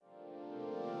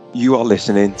You are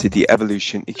listening to the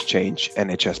Evolution Exchange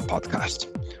NHS podcast.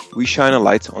 We shine a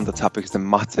light on the topics that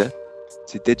matter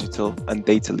to digital and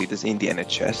data leaders in the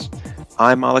NHS.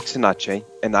 I'm Alex Sinache,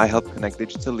 and I help connect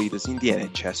digital leaders in the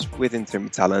NHS with interim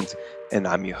talent, and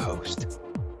I'm your host.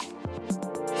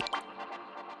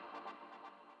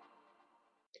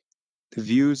 The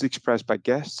views expressed by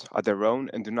guests are their own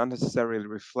and do not necessarily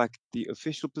reflect the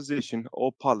official position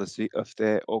or policy of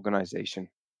their organisation.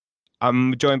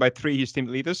 I'm joined by three esteemed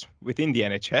leaders within the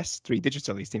NHS, three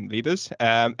digital esteemed leaders.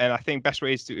 And I think best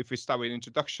way is if we start with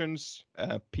introductions.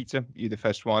 Peter, you're the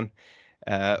first one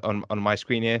on my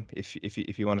screen here.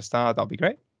 If you want to start, that'll be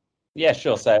great. Yeah,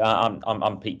 sure. So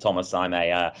I'm Pete Thomas. I'm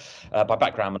by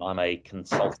background I'm a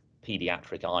consultant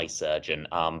pediatric eye surgeon,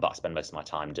 but I spend most of my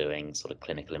time doing sort of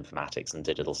clinical informatics and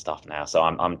digital stuff now. So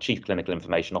I'm Chief Clinical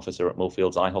Information Officer at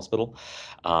Moorfields Eye Hospital.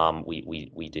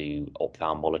 We do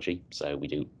ophthalmology, so we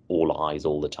do all eyes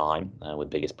all the time. We're the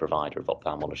biggest provider of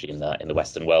ophthalmology in the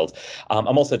Western world.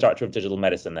 I'm also Director of Digital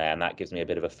Medicine there, and that gives me a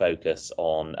bit of a focus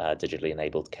on digitally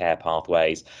enabled care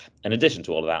pathways. In addition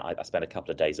to all of that, I spend a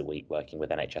couple of days a week working with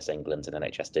NHS England and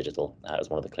NHS Digital as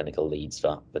one of the clinical leads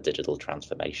for the digital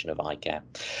transformation of eye care.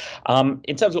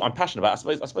 In terms of what I'm passionate about,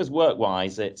 I suppose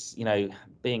work-wise, it's,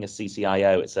 being a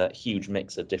CCIO, it's a huge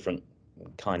mix of different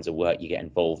kinds of work you get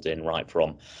involved in, right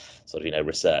from sort of,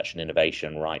 research and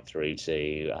innovation right through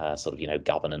to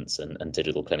governance and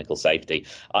digital clinical safety.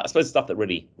 I suppose the stuff that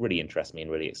really interests me and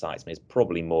really excites me is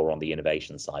probably more on the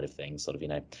innovation side of things, sort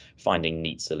of, finding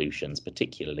neat solutions,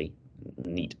 particularly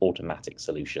neat automatic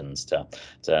solutions to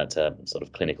sort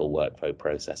of clinical workflow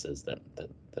processes that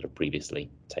have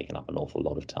previously taken up an awful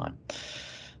lot of time.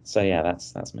 So yeah,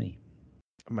 that's me.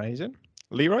 Amazing.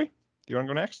 Leroy, do you want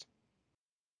to go next?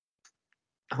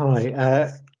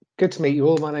 Hi, good to meet you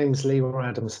all. My name's Leroy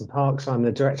Adamson Parks. I'm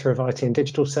the Director of IT and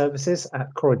Digital Services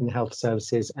at Croydon Health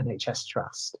Services NHS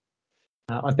Trust.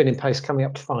 I've been in post coming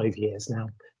up to 5 years now,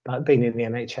 but I've been in the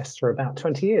NHS for about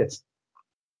 20 years.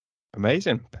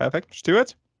 Amazing. Perfect.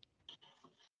 Stuart?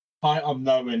 Hi, I'm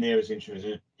nowhere near as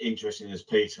interesting as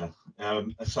Peter.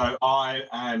 So I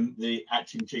am the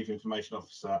Acting Chief Information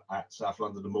Officer at South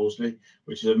London and Maudsley,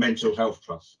 which is a mental health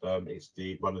trust. It's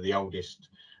one of the oldest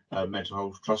mental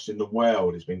health trusts in the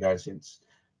world. It's been going since,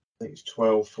 I think it's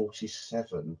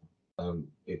 1247.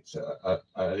 It's a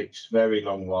very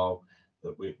long while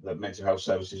that mental health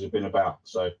services have been about.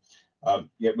 So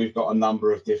we've got a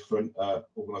number of different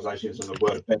organisations, and the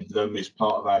word Bedlam is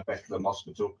part of our Bethlehem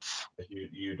Hospital, as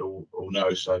you'd all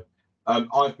know. So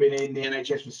I've been in the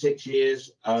NHS for 6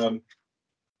 years,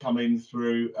 coming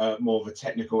through more of a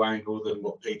technical angle than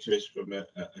what Peter is from a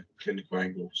clinical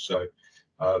angle. So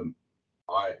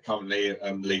I currently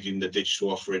am leading the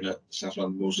digital offering at South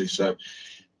London Maudsley. So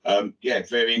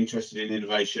very interested in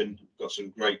innovation. Got some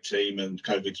great team, and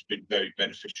COVID's been very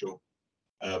beneficial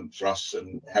for us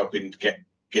and helping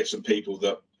get some people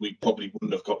that we probably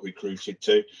wouldn't have got recruited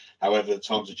to. However, the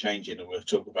times are changing, and we'll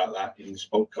talk about that in this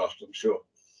podcast, I'm sure.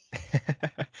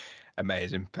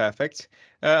 Amazing. Perfect.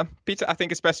 Peter, I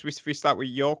think it's best if we start with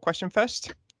your question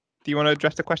first. Do you want to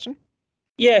address the question?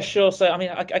 Yeah, sure. So,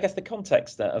 I guess the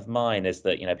context of mine is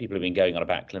that, people have been going on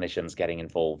about clinicians getting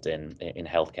involved in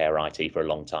healthcare IT for a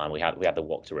long time. We had the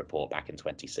WOCTA report back in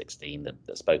 2016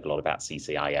 that spoke a lot about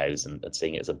CCIOs and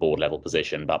seeing it as a board level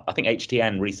position. But I think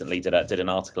HTN recently did an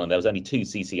article, and there was only 2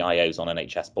 CCIOs on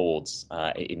NHS boards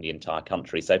in the entire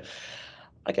country. So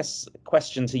I guess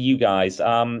question to you guys,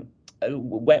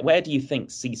 where do you think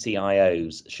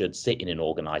CCIOs should sit in an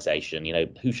organisation?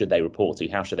 Who should they report to?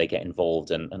 How should they get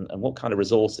involved? And what kind of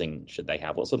resourcing should they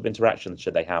have? What sort of interactions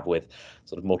should they have with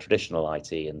sort of more traditional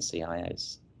IT and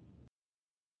CIOs?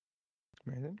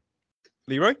 Amazing.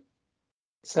 Leroy?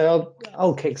 So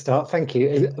I'll kickstart. Thank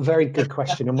you. A very good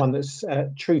question, and one that's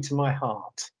true to my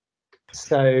heart.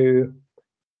 So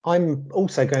I'm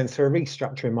also going through a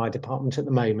restructure in my department at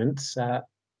the moment.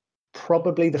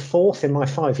 Probably the 4th in my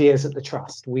 5 years at the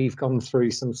trust. We've gone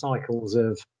through some cycles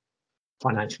of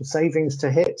financial savings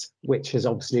to hit, which has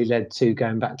obviously led to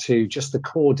going back to just the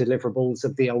core deliverables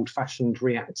of the old-fashioned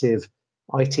reactive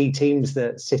IT teams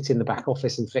that sit in the back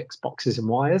office and fix boxes and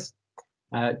wires,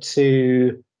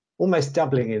 to almost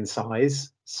doubling in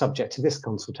size, subject to this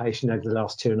consultation, over the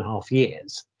last 2.5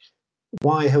 years.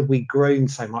 Why have we grown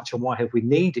so much, and why have we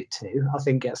needed to? I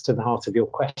think gets to the heart of your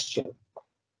question.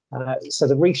 So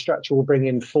the restructure will bring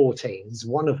in 4 teams,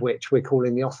 one of which we're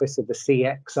calling the Office of the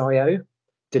CXIO,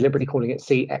 deliberately calling it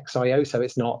CXIO, so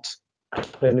it's not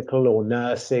clinical or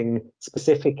nursing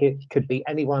specific. It could be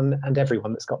anyone and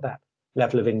everyone that's got that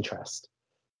level of interest.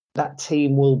 That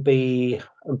team will be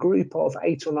a group of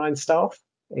 8 or 9 staff,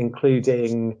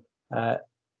 including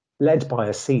led by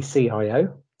a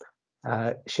CCIO.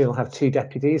 She'll have 2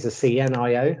 deputies, a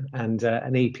CNIO and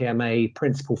an EPMA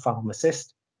principal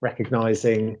pharmacist,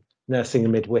 recognising nursing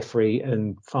and midwifery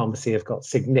and pharmacy have got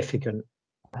significant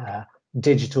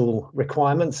digital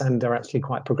requirements and are actually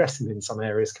quite progressive in some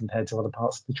areas compared to other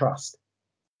parts of the trust,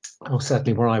 or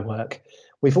certainly where I work.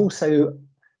 We've also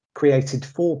created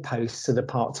 4 posts that are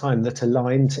part-time that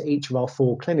align to each of our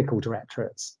 4 clinical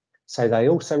directorates. So they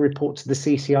also report to the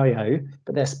CCIO,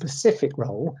 but their specific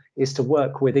role is to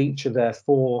work with each of their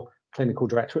 4 clinical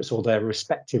directorates or their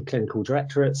respective clinical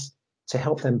directorates to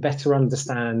help them better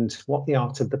understand what the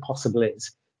art of the possible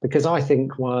is. Because I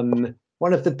think one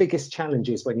of the biggest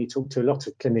challenges when you talk to a lot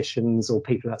of clinicians or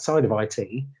people outside of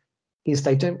IT is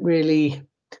they don't really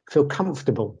feel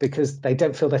comfortable because they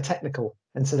don't feel they're technical.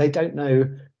 And so they don't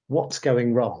know what's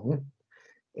going wrong.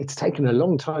 It's taken a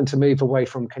long time to move away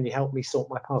from, can you help me sort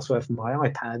my password for my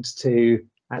iPad, to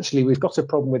actually, we've got a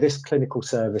problem with this clinical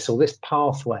service or this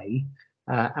pathway,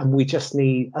 and we just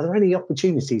need, are there any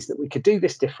opportunities that we could do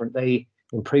this differently,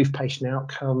 improve patient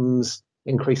outcomes,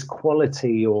 increase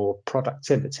quality or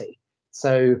productivity?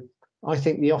 So I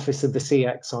think the Office of the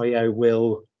CXIO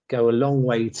will go a long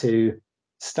way to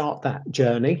start that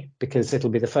journey, because it'll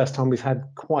be the first time we've had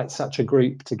quite such a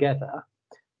group together.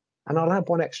 And I'll add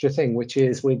one extra thing, which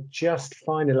is we're just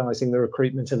finalising the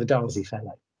recruitment of a Darcy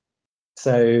Fellow.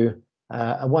 So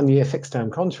a 1-year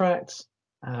fixed-term contract,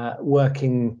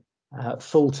 working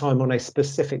full-time on a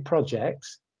specific project,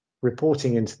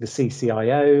 reporting into the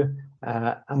CCIO,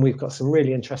 and we've got some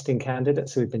really interesting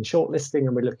candidates who we've been shortlisting,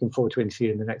 and we're looking forward to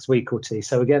interviewing the next week or 2.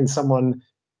 So again, someone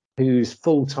whose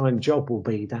full-time job will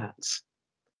be that,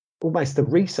 almost the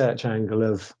research angle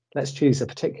of, let's choose a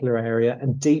particular area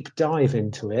and deep dive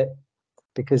into it,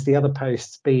 because the other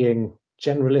posts, being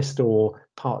generalist or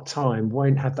part-time,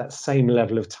 won't have that same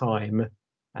level of time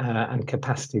and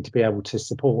capacity to be able to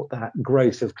support that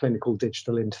growth of clinical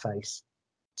digital interface.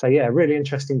 So yeah, really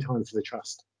interesting time for the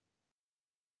trust.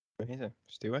 Amazing.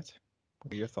 Stuart,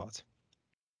 what are your thoughts?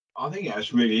 I think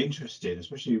that's really interesting,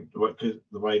 especially because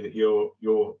the way that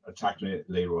you're attacking it,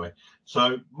 Leroy.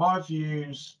 So my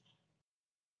views,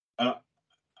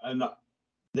 and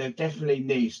there definitely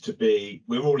needs to be,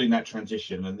 we're all in that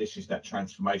transition, and this is that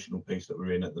transformational piece that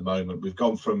we're in at the moment. We've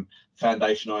gone from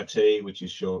foundation IT, which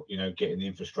is getting the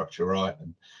infrastructure right,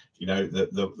 and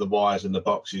the wires and the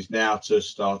boxes, now to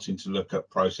starting to look at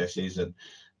processes and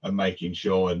making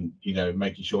sure, and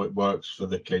making sure it works for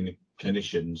the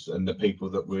clinicians and the people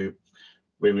that we're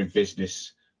in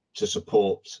business to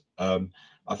support.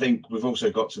 I think we've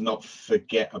also got to not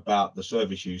forget about the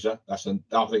service user. I think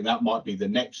that might be the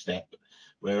next step,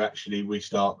 where actually we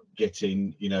start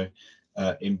getting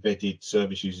embedded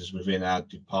service users within our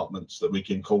departments that we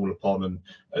can call upon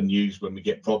and use when we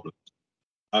get problems.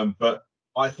 But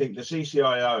I think the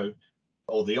CCIO,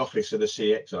 or the Office of the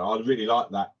CXO, I really like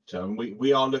that term.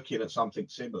 We are looking at something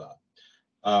similar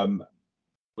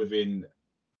within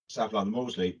South London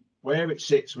Maudsley. Where it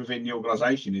sits within the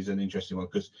organisation is an interesting one,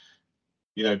 because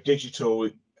digital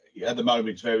at the moment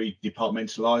it's very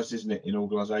departmentalised, isn't it, in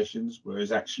organisations,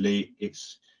 whereas actually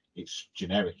it's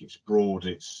generic, it's broad,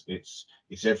 it's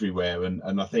everywhere,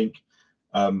 and I think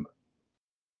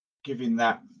giving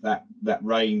that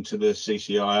reign to the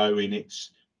CCIO in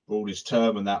its broadest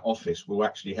term, and that office will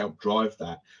actually help drive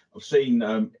that. I've seen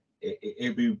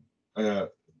it'll be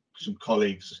some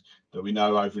colleagues that we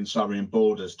know over in Surrey and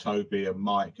Borders, Toby and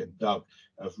Mike and Doug,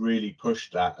 have really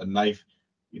pushed that, and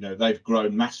they've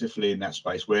grown massively in that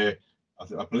space, where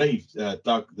I believe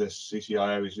Doug, the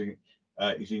CCIO,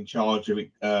 is in charge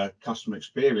of customer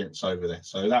experience over there.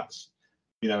 So that's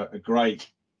a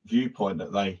great viewpoint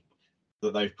that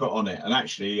they've put on it. And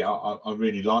actually I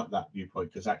really like that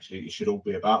viewpoint, because actually it should all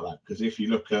be about that. Because if you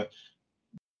look at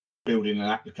building an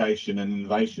application and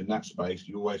innovation, that space,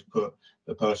 you always put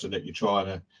the person that you're trying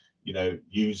to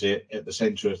use it at the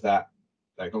center of that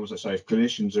conversation. So if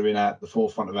clinicians are at the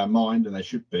forefront of our mind, and they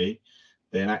should be,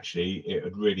 then actually it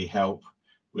would really help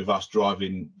with us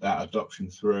driving that adoption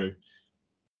through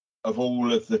of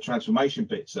all of the transformation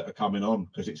bits that are coming on,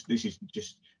 because this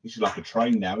is like a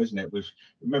train now, isn't it?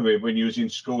 Remember when you was in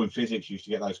school in physics, you used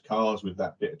to get those cars with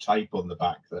that bit of tape on the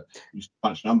back that used to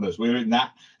punch numbers. We're in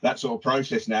that sort of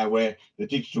process now, where the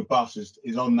digital bus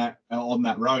is on that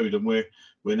road, and we're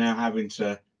now having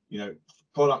to,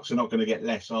 products are not going to get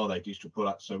less, are they, digital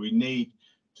products? So we need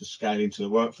to scale into the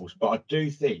workforce. But I do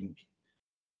think,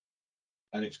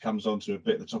 and it comes on to a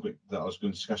bit of the topic that I was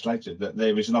going to discuss later, that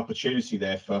there is an opportunity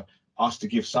there for us to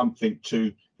give something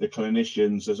to the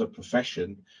clinicians as a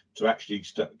profession, to actually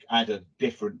add a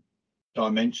different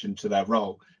dimension to their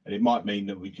role, and it might mean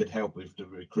that we could help with the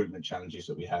recruitment challenges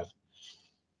that we have.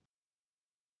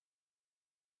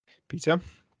 Peter,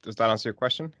 does that answer your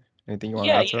question? Anything you want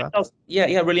to add to that? Yeah,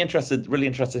 really interested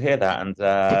to hear that, and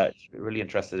really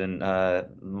interested in the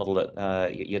model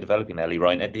that you're developing there,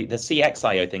 Leroy. And the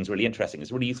CXIO thing is really interesting.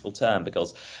 It's a really useful term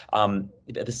because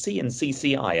the C in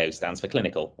CCIO stands for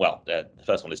clinical. Well, the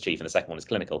first one is chief and the second one is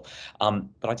clinical.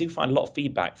 But I do find a lot of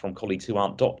feedback from colleagues who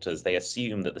aren't doctors. They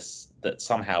assume that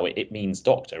somehow it means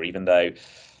doctor, even though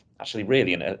actually,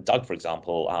 really, and Doug, for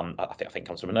example, I think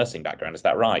comes from a nursing background. Is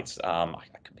that right? I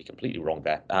could be completely wrong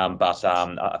there, but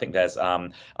I think there's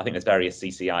various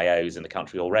CCIOs in the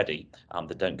country already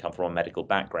that don't come from a medical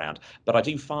background. But I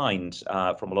do find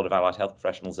from a lot of allied health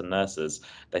professionals and nurses,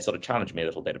 they sort of challenge me a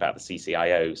little bit about the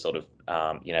CCIO sort of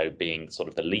being sort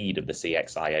of the lead of the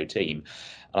CXIO team.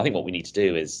 And I think what we need to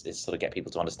do is sort of get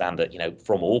people to understand that,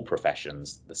 from all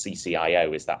professions, the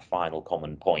CCIO is that final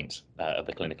common point of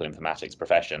the clinical informatics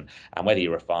profession. And whether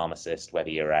you're a pharmacist, whether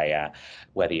you're a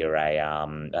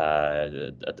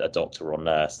doctor or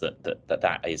nurse,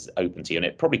 that is open to you. And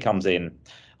it probably comes in.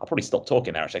 I'll probably stop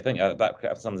talking there. Actually, I think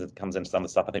that comes into some of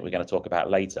the stuff I think we're going to talk about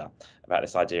later, about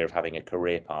this idea of having a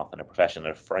career path and a profession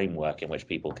and a framework in which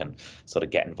people can sort of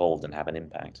get involved and have an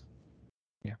impact.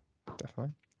 Yeah,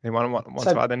 definitely. Anyone want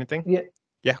to add anything?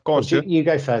 Yeah, go on, Stuart. You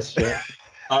go first, Stuart.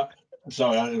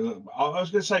 Sorry, I was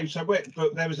going to say, but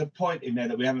there was a point in there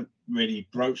that we haven't really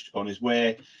broached upon, is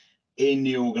where in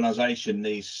the organisation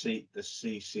the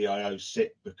CCIOs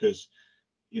sit, because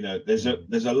there's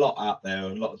a lot out there, a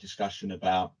lot of discussion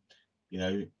about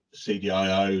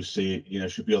CDIO,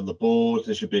 should be on the board.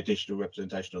 There should be a digital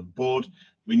representation on the board.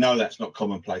 We know that's not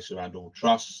commonplace around all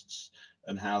trusts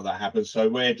and how that happens. So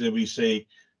where do we see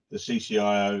the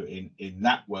CCIO in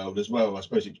that world as well? I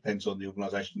suppose it depends on the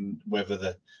organisation whether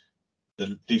the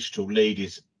digital lead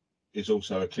is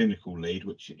also a clinical lead,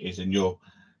 which is in your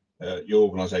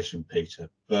organisation, Peter.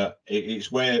 But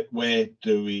it's where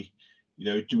do we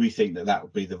think that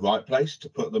would be the right place to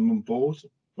put them on board?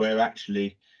 Where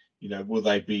actually, will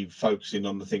they be focusing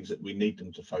on the things that we need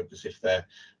them to focus if they're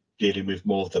dealing with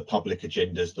more of the public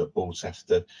agendas that boards have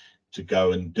to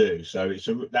go and do? So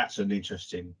that's an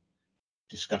interesting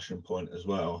discussion point as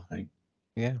well, I think.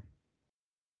 Yeah.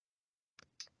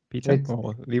 Peter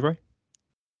or Leroy?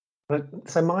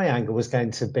 So my angle was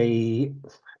going to be,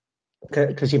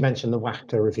 because you mentioned the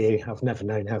WAFTA review. I've never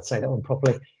known how to say that one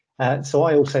properly. So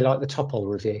I also like the TOPOL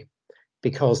review,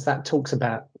 because that talks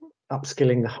about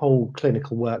upskilling the whole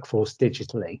clinical workforce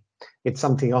digitally. It's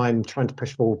something I'm trying to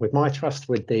push forward with my trust,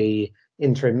 with the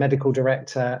interim medical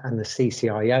director and the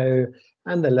CCIO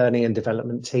and the learning and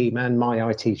development team and my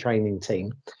IT training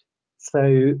team.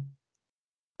 So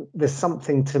there's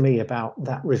something to me about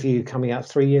that review coming out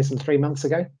 3 years and 3 months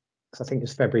ago. So I think it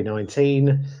was February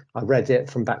 19. I read it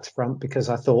from back to front because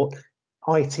I thought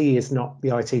IT is not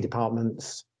the IT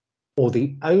department's, or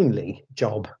the only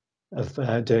job of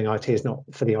doing IT is not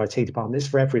for the IT department, it's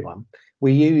for everyone.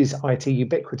 We use IT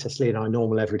ubiquitously in our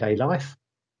normal everyday life.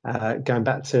 Going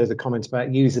back to the comments about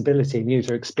usability and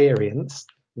user experience,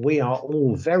 we are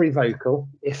all very vocal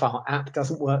if our app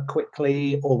doesn't work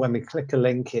quickly, or when we click a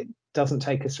link, it doesn't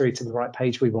take us through to the right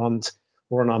page we want,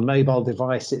 or on our mobile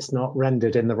device, it's not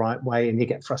rendered in the right way and you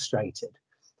get frustrated.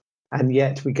 And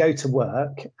yet we go to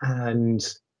work, and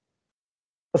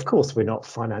of course, we're not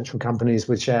financial companies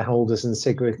with shareholders and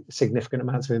significant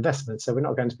amounts of investment, so we're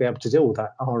not going to be able to do all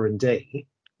that R&D.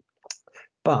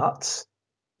 But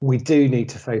we do need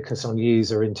to focus on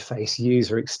user interface,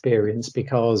 user experience,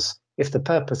 because if the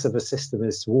purpose of a system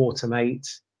is to automate,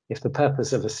 if the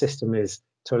purpose of a system is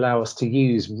to allow us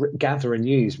to gather and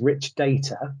use rich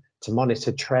data to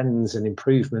monitor trends and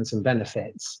improvements and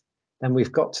benefits, then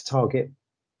we've got to target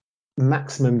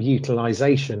maximum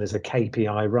utilization as a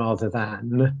KPI rather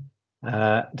than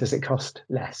does it cost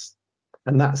less?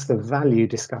 And that's the value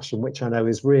discussion, which I know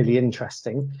is really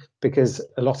interesting, because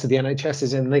a lot of the NHS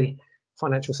is in the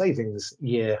financial savings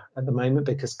year at the moment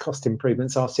because cost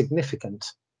improvements are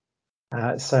significant.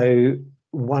 So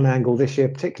one angle this year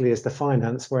particularly is the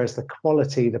finance, whereas the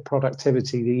quality, the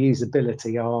productivity, the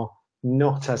usability are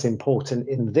not as important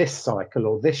in this cycle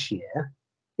or this year.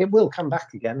 It will come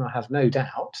back again, I have no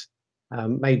doubt.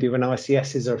 Maybe when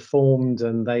ICSs are formed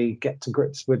and they get to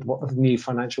grips with what the new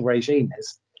financial regime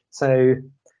is. So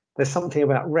there's something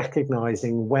about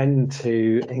recognizing when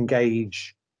to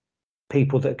engage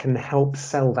people that can help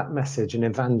sell that message and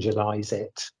evangelize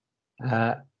it.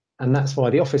 And that's why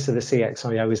the office of the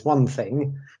CXIO is one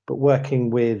thing, but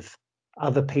working with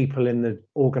other people in the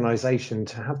organization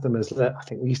to have them as, I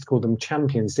think we used to call them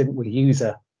champions, didn't we?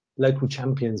 local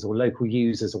champions or local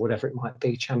users or whatever it might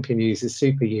be, champion users,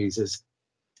 super users.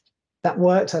 That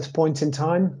worked at a point in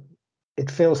time. It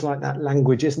feels like that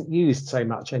language isn't used so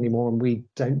much anymore, and we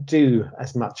don't do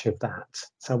as much of that.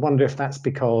 So I wonder if that's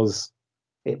because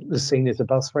it was seen as a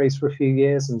buzz phrase for a few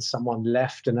years and someone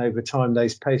left, and over time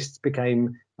those posts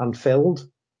became unfilled,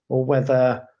 or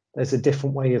whether there's a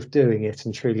different way of doing it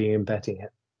and truly embedding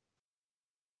it.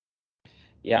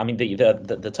 Yeah, I mean, the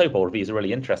TOEFL review is a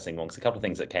really interesting one, because a couple of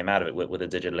things that came out of it with the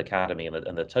Digital Academy and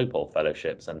the TOEFL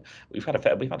fellowships, and I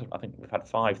think we've had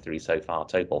 5 through so far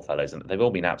TOEFL fellows, and they've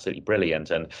all been absolutely brilliant.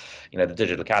 And the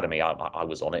Digital Academy, I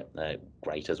was on it,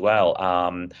 great as well.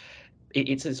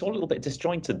 It's all a little bit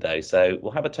disjointed though. So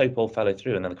we'll have a TOEFL fellow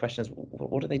through, and then the question is,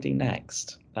 what do they do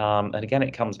next? And again,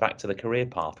 it comes back to the career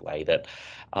pathway that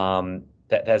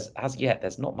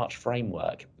there's not much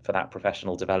framework for that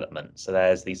professional development. So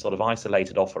there's these sort of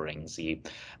isolated offerings. You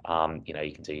can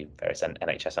do various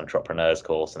NHS entrepreneurs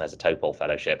course, and there's a TOEFL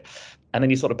fellowship, and then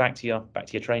you sort of back to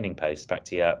your training post, back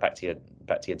to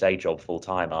your day job full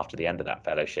time after the end of that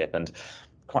fellowship, and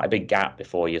quite a big gap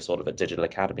before you're sort of at Digital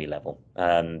Academy level.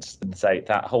 And so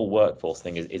that whole workforce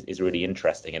thing is really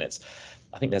interesting, and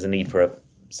I think there's a need for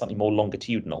something more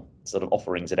longitudinal sort of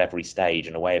offerings at every stage,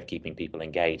 and a way of keeping people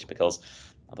engaged, because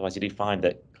otherwise you do find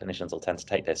that clinicians will tend to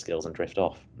take their skills and drift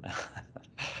off.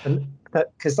 And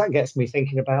because that gets me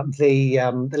thinking about the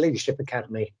Leadership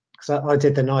Academy, because I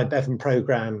did the Nye Bevan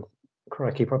programme,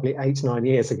 crikey, probably 8-9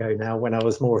 years ago now, when I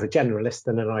was more of a generalist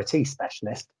than an IT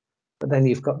specialist. But then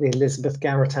you've got the Elizabeth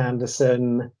Garrett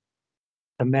Anderson,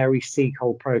 the Mary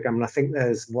Seacole programme, and I think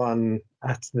there's one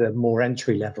at the more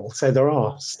entry level. So there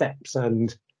are steps,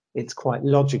 and it's quite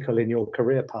logical in your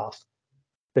career path.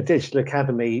 The Digital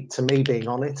Academy, to me, being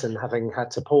on it and having had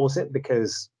to pause it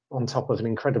because on top of an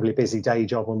incredibly busy day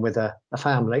job and with a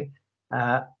family,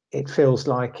 it feels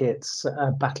like it's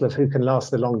a battle of who can last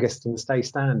the longest and stay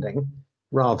standing,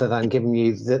 rather than giving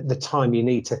you the time you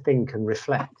need to think and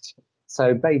reflect.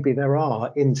 So maybe there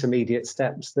are intermediate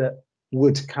steps that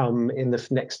would come in the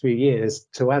next few years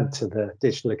to add to the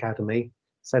Digital Academy,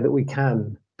 so that we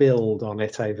can build on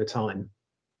it over time.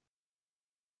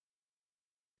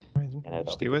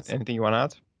 Stuart, anything you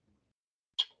want to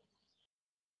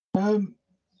add?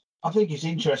 I think it's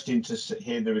interesting to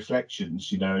hear the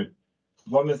reflections.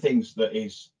 One of the things that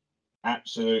is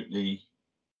absolutely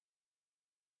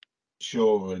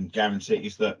sure and guaranteed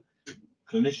is that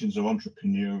clinicians are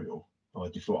entrepreneurial by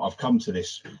default. I've come to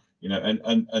this,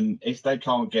 and if they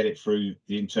can't get it through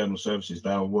the internal services,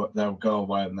 they'll go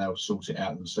away and they'll sort it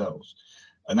out themselves.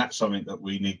 And that's something that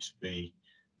we need to be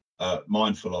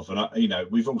mindful of.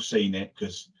 And we've all seen it,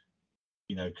 because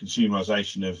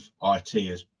consumerization of IT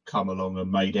has come along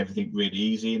and made everything really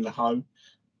easy in the home.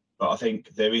 But I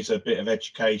think there is a bit of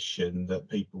education that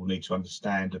people need to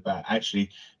understand about. Actually,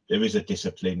 there is a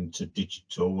discipline to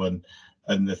digital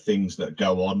and the things that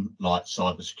go on, like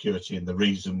cybersecurity, and the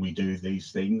reason we do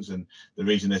these things, and the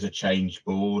reason there's a change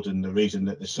board, and the reason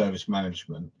that there's service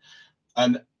management.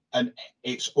 And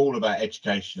it's all about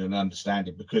education and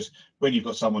understanding, because when you've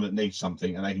got someone that needs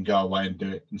something and they can go away and do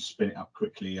it and spin it up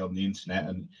quickly on the internet,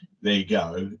 and there you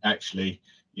go, actually,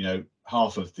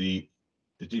 half of the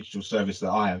digital service that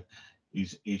I have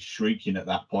is shrieking at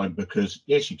that point, because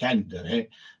yes, you can do it,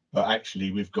 but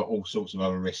actually we've got all sorts of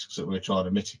other risks that we're trying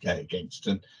to mitigate against.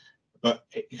 But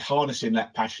harnessing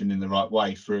that passion in the right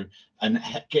way through and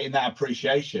getting that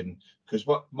appreciation, because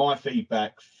what my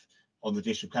feedback on the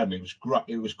Digital Academy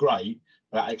was great,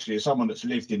 but actually as someone that's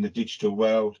lived in the digital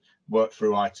world, worked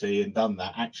through IT and done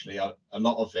that, actually a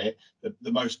lot of it,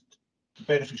 the most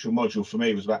beneficial module for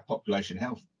me was about population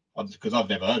health, because I've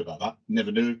never heard about that,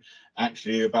 never knew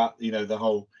actually about the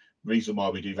whole reason why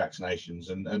we do vaccinations,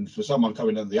 and for someone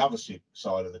coming on the other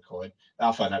side of the coin,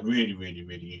 I found that really, really,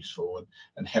 really useful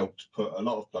and helped put a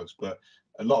lot of plugs. But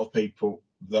a lot of people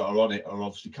that are on it are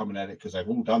obviously coming at it because they've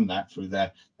all done that through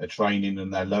their training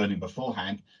and their learning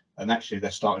beforehand, and actually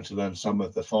they're starting to learn some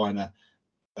of the finer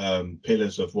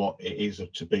pillars of what it is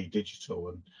to be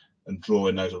digital and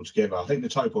drawing those all together. I think the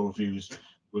TOEFL review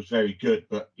was very good,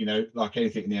 but like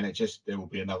anything in the NHS, there will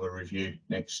be another review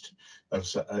next.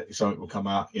 Something will come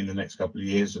out in the next couple of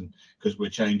years, and because we're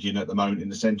changing at the moment in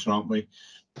the centre, aren't we?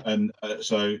 And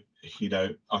so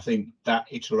I think that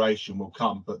iteration will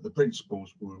come, but the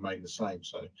principles will remain the same.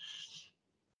 So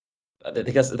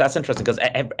because that's interesting, because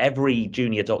every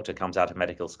junior doctor comes out of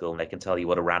medical school and they can tell you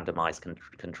what a randomized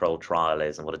controlled trial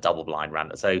is and what a double blind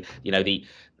random. So the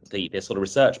sort of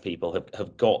research people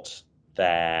have got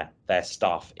their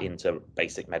stuff into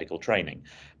basic medical training.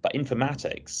 But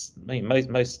informatics, I mean,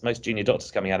 most junior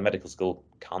doctors coming out of medical school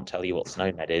can't tell you what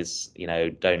SNOMED is.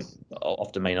 Don't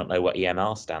often may not know what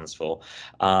EMR stands for.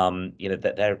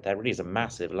 There really is a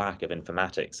massive lack of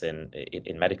informatics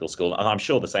in medical school, and I'm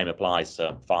sure the same applies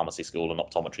to pharmacy school and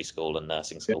optometry school and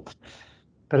nursing school.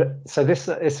 But so it's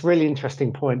a really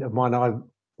interesting point of mine. I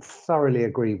thoroughly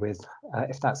agree with,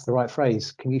 if that's the right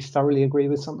phrase. Can you thoroughly agree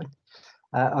with something?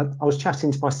 I was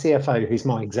chatting to my CFO, who's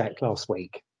my exec, last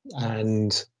week,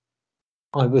 and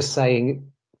I was saying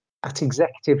at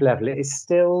executive level, it's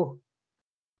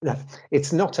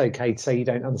not okay to say you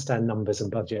don't understand numbers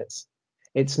and budgets.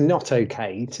 It's not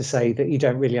okay to say that you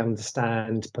don't really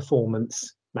understand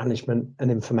performance management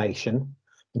and information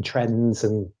and trends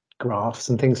and graphs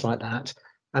and things like that.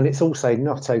 And it's also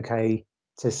not okay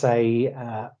to say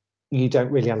you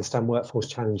don't really understand workforce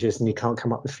challenges and you can't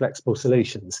come up with flexible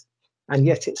solutions. And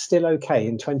yet it's still okay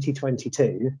in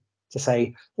 2022 to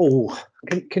say, oh,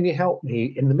 can you help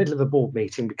me in the middle of a board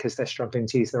meeting because they're struggling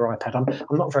to use their iPad?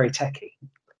 I'm not very techy.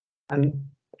 And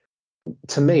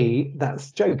to me,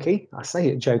 that's jokey. I say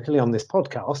it jokingly on this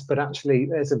podcast, but actually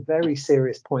there's a very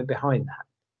serious point behind that.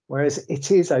 Whereas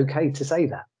it is okay to say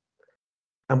that.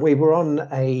 And we were on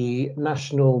a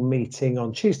national meeting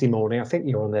on Tuesday morning, I think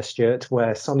you were on there, Stuart,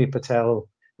 where Sonia Patel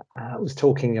was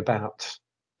talking about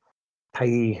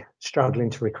pay, struggling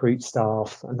to recruit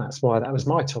staff, and that's why that was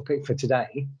my topic for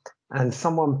today. And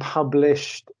someone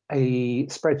published a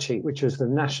spreadsheet, which was the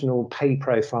national pay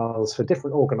profiles for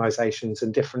different organisations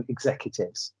and different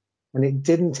executives. And it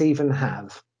didn't even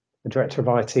have a director of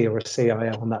IT or a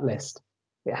CIO on that list.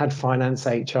 It had finance,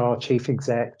 HR, chief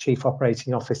exec, chief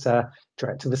operating officer,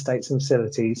 director of estates and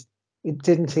facilities. It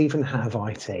didn't even have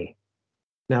IT.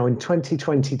 Now in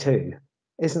 2022,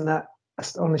 isn't that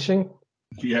astonishing?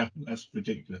 Yeah, that's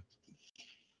ridiculous.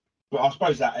 But I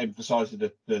suppose that emphasises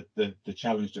the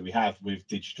challenge that we have with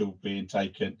digital being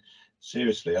taken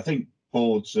seriously. I think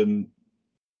boards and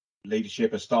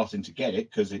leadership are starting to get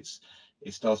it because it's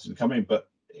starting to come in, but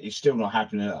it's still not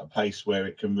happening at a pace where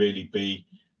it can really be,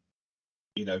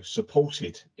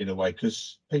 supported in a way,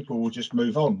 because people will just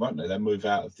move on, won't they? They'll move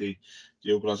out of the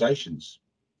organisations,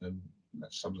 and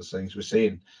that's some of the things we're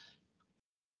seeing.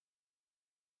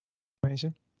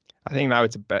 Amazing. I think now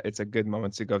it's a good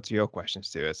moment to go to your questions,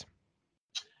 Stuart.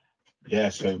 Yeah.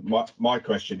 So my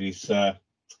question is,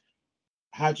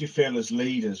 how do you feel as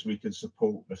leaders we can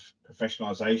support the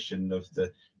professionalisation of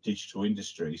the digital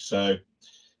industry? So,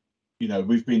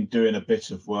 we've been doing a bit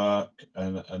of work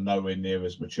and nowhere near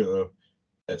as mature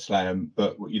at SLAM,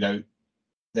 but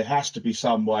there has to be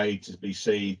some way to be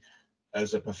seen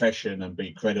as a profession and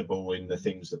be credible in the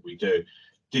things that we do.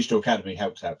 Digital Academy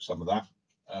helps out some of that,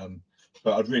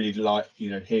 but I'd really like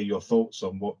hear your thoughts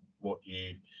on what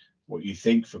you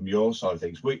think from your side of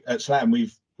things. We at SLAM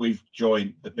we've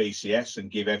joined the BCS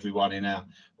and give everyone in our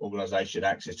organisation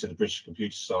access to the British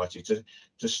Computer Society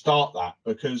to start that,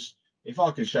 because if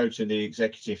I can show to the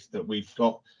executive that we've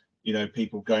got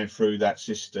people going through that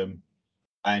system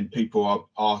and people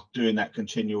are doing that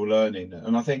continual learning,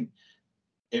 and I think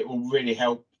it will really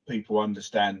help people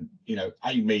understand,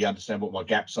 me understand what my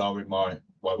gaps are in my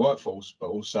workforce, but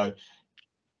also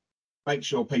make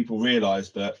sure people realise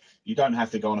that you don't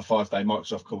have to go on a 5-day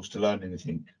Microsoft course to learn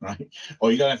anything, right?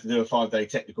 Or you don't have to do a 5-day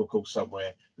technical course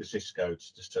somewhere with Cisco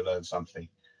just to learn something.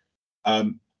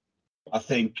 I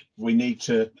think we need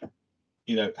to,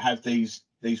 have these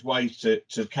ways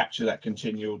to capture that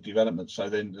continual development, so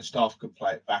then the staff can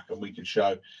play it back and we can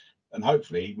show, and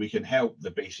hopefully we can help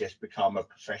the BCS become a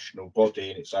professional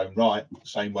body in its own right, the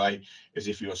same way as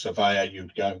if you're a surveyor,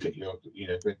 you'd go and get your,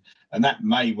 and that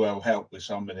may well help with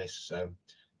some of this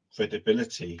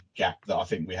credibility gap that I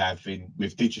think we have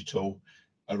with digital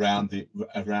around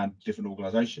different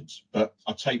organisations. But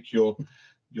I'll take your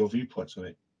viewpoints on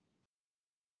it.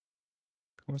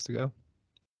 Who wants to go?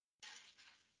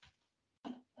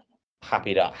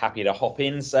 Happy to hop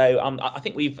in. So I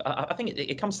think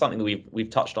it comes to something that we've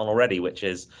touched on already, which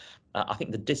is I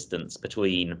think the distance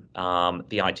between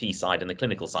the IT side and the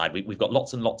clinical side. We've got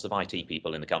lots and lots of IT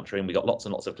people in the country, and we've got lots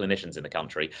and lots of clinicians in the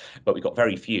country, but we've got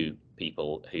very few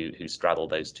people who straddle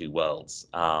those two worlds.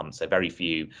 So very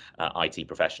few IT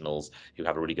professionals who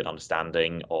have a really good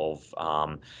understanding of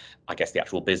I guess the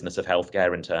actual business of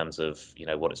healthcare in terms of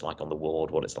what it's like on the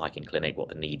ward, what it's like in clinic, what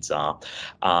the needs are,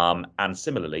 and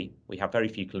similarly we have very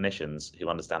few clinicians who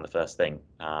understand the first thing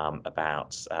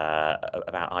about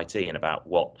IT and about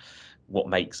what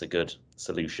makes a good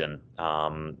solution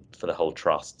for the whole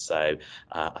trust. So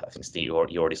I think, Steve, you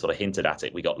already sort of hinted at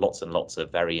it. We got lots and lots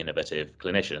of very innovative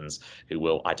clinicians who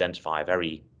will identify a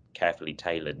very carefully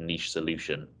tailored niche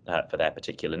solution for their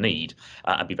particular need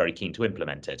and be very keen to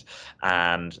implement it.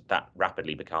 And that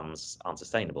rapidly becomes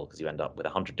unsustainable because you end up with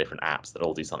 100 different apps that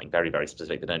all do something very, very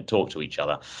specific that don't talk to each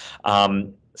other.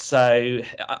 So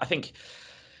I think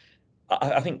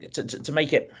to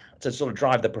make it, to sort of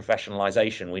drive the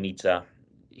professionalization, we need to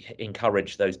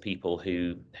encourage those people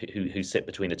who sit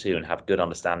between the two and have good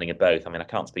understanding of both. I mean, I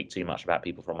can't speak too much about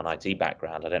people from an IT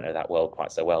background. I don't know that world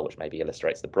quite so well, which maybe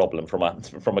illustrates the problem from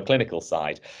a clinical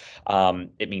side.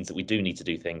 It means that we do need to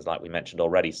do things like we mentioned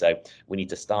already. So we need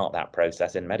to start that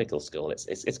process in medical school.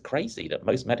 It's crazy that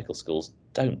most medical schools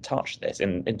don't touch this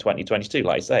in 2022.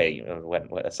 Like I say, when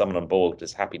someone on board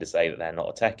is happy to say that they're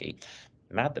not a techie,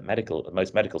 mad that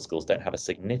most medical schools don't have a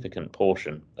significant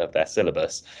portion of their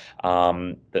syllabus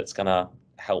that's going to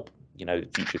help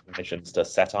future clinicians to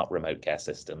set up remote care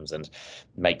systems and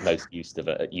make most use of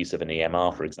an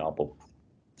EMR, for example.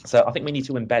 So I think we need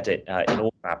to embed it in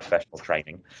all of our professional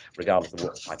training, regardless of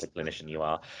what type of clinician you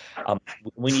are.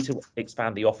 We need to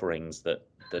expand the offerings that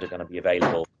are going to be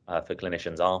available for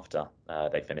clinicians after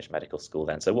they finish medical school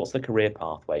then. So what's the career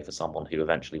pathway for someone who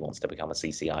eventually wants to become a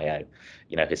CCIO?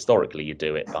 Historically, you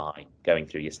do it by going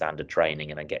through your standard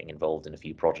training and then getting involved in a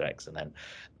few projects, and then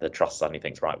the trust suddenly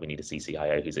thinks, right, we need a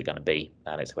CCIO. Who's it going to be?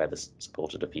 And it's whoever's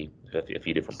supported a few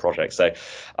different projects. So,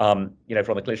 from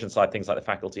the clinician side, things like the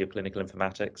Faculty of Clinical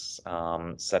Informatics,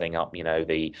 setting up,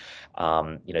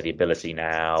 the ability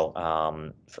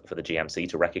now for the GMC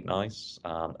to recognise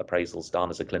appraisals done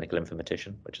as a clinical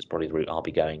informatician, which is probably the route I'll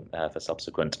be going for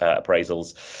subsequent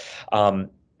appraisals.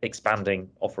 Expanding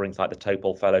offerings like the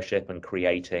TOEFL Fellowship and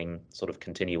creating sort of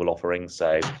continual offerings.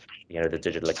 So, the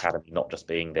Digital Academy not just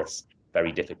being this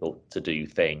very difficult to do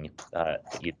thing that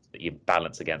you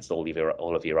balance against all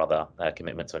of your other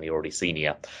commitments when you're already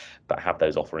senior, but have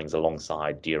those offerings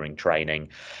alongside during training,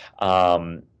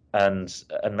 and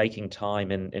making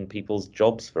time in people's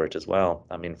jobs for it as well.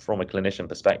 I mean, from a clinician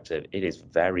perspective, it is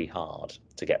very hard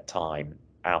to get time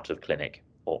out of clinic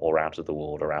or out of the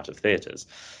ward or out of theatres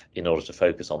in order to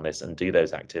focus on this and do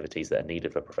those activities that are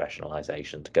needed for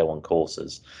professionalisation, to go on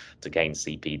courses, to gain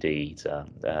CPD,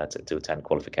 to attend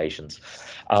qualifications.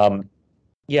 So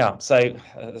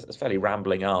it's a fairly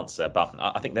rambling answer, but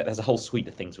I think that there's a whole suite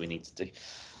of things we need to do.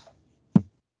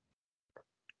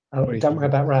 Oh, don't worry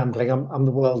about rambling. I'm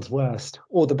the world's worst,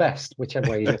 or the best, whichever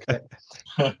way you look at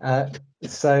it.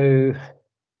 So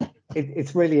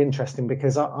it's really interesting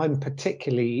because I'm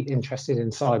particularly interested in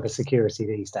cybersecurity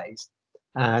these days.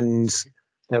 And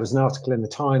there was an article in the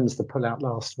Times that put out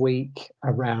last week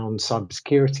around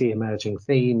cybersecurity, emerging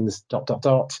themes, ...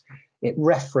 It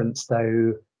referenced,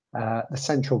 though, the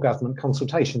central government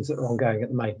consultations that are ongoing at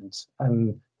the moment.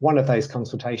 And one of those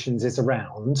consultations is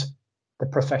around the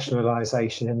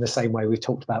professionalisation in the same way we've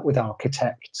talked about with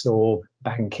architects or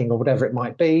banking or whatever it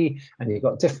might be. And you've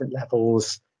got different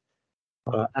levels.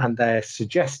 And they're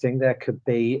suggesting there could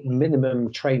be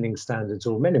minimum training standards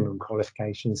or minimum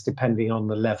qualifications depending on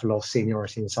the level of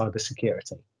seniority in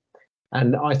cybersecurity.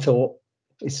 And I thought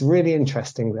it's really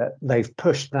interesting that they've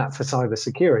pushed that for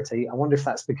cybersecurity. I wonder if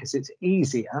that's because it's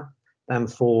easier than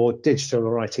for digital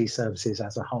or IT services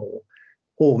as a whole,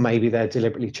 or maybe they're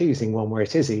deliberately choosing one where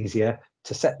it is easier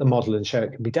to set the model and show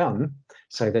it can be done,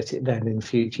 so that it then in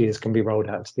future years can be rolled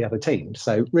out to the other teams.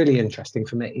 So really interesting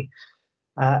for me.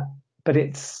 But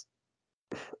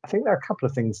I think there are a couple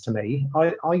of things to me.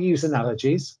 I use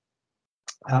analogies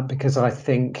because I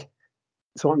think,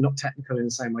 so I'm not technical in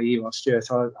the same way you are, Stuart.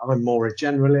 I'm more a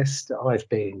generalist. I've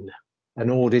been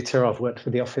an auditor. I've worked for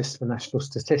the Office for National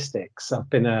Statistics. I've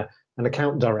been an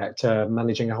account director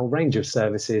managing a whole range of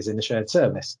services in a shared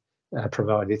service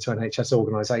provided to NHS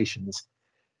organisations.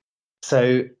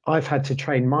 So I've had to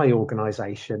train my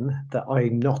organisation that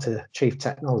I'm not a chief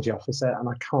technology officer and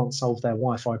I can't solve their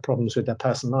Wi-Fi problems with their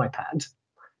personal iPad.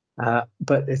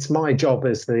 But it's my job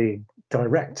as the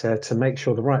director to make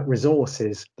sure the right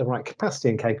resources, the right capacity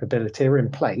and capability are in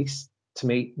place to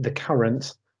meet the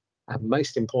current and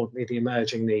most importantly, the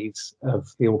emerging needs of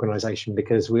the organisation,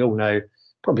 because we all know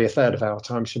probably a third of our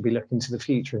time should be looking to the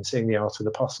future and seeing the art of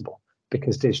the possible,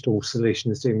 because digital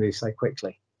solutions do move so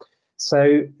quickly.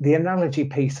 So the analogy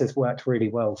piece has worked really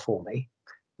well for me.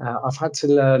 I've had to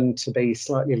learn to be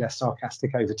slightly less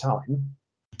sarcastic over time,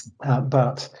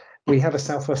 but we had a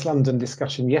South West London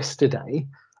discussion yesterday,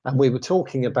 and we were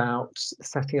talking about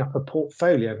setting up a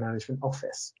portfolio management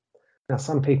office. Now,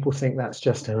 some people think that's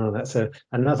just, that's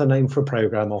another name for a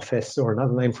program office or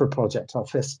another name for a project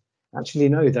office. Actually,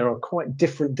 no, there are quite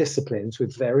different disciplines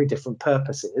with very different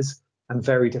purposes and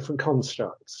very different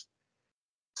constructs.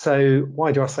 So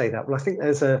why do I say that? Well, I think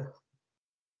there's an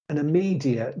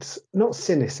immediate, not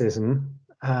cynicism,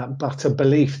 but a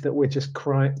belief that we're just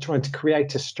trying to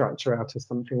create a structure out of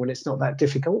something when it's not that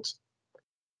difficult.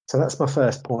 So that's my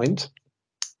first point.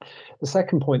 The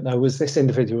second point, though, was this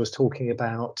individual was talking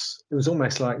about, it was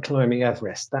almost like climbing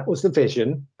Everest. That was the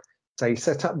vision. So you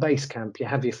set up base camp, you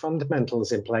have your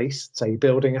fundamentals in place. So you're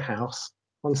building a house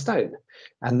on stone.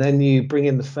 And then you bring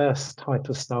in the first type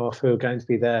of staff who are going to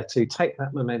be there to take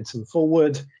that momentum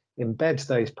forward, embed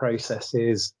those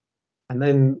processes, and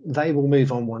then they will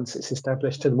move on once it's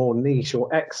established to the more niche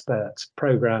or expert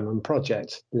program and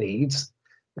project leads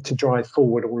to drive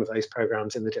forward all of those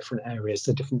programs in the different areas,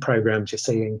 the different programs you're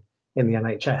seeing in the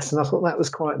NHS. And I thought that was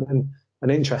quite an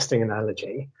interesting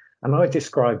analogy. And I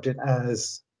described it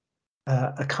as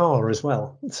a car as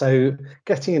well. So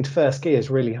getting into first gear is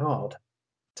really hard.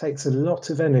 It takes a lot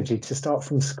of energy to start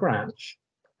from scratch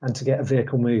and to get a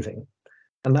vehicle moving.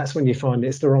 And that's when you find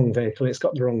it's the wrong vehicle, it's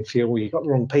got the wrong fuel, you've got the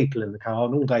wrong people in the car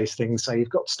and all those things. So you've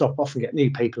got to stop off and get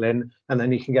new people in, and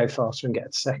then you can go faster and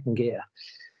get to second gear.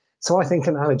 So I think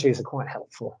analogies are quite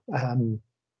helpful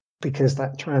because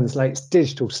that translates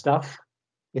digital stuff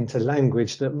into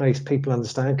language that most people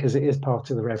understand because it is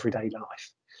part of their everyday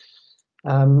life.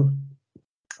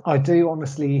 I do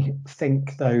honestly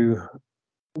think, though,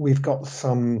 we've got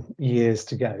some years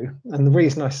to go. And the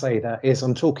reason I say that is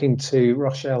I'm talking to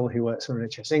Rochelle, who works for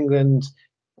NHS England,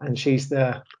 and she's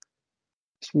head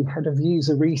of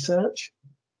user research.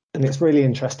 And it's really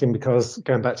interesting because,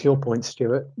 going back to your point,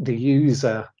 Stuart, the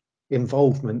user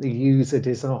involvement, the user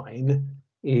design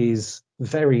is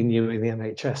very new in the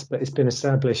NHS, but it's been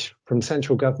established from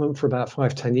central government for about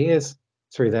 5-10 years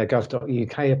through their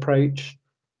gov.uk approach.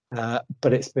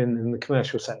 But it's been in the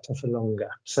commercial sector for longer.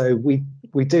 So we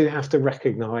do have to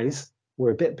recognise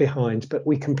we're a bit behind, but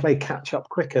we can play catch up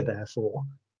quicker, therefore,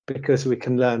 because we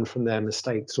can learn from their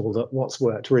mistakes or what's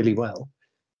worked really well.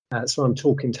 So I'm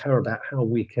talking to her about how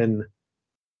we can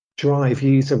drive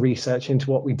user research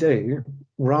into what we do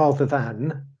rather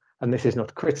than, and this is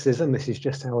not a criticism, this is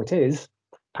just how it is,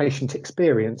 patient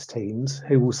experience teams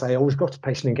who will say, oh, we've got a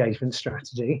patient engagement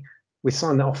strategy. We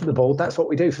sign that off at the board. That's what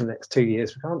we do for the next 2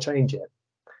 years. We can't change it.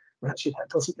 Well, actually, that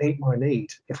doesn't meet my need.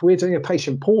 If we're doing a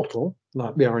patient portal,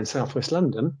 like we are in South West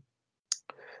London,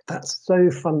 that's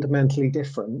so fundamentally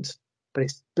different, but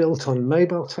it's built on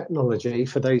mobile technology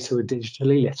for those who are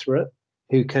digitally literate,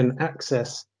 who can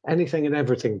access anything and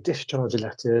everything, discharge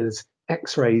letters,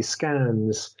 x-rays,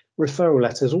 scans, referral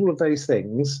letters, all of those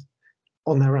things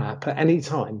on their app at any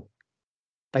time.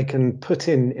 They can put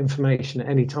in information at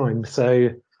any time. So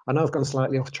I know I've gone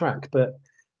slightly off track, but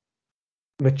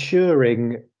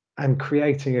maturing and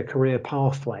creating a career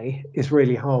pathway is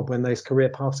really hard when those career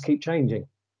paths keep changing.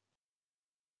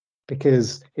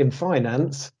 Because in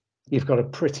finance, you've got a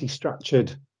pretty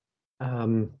structured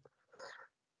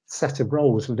set of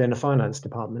roles within a finance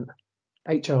department.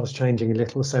 HR is changing a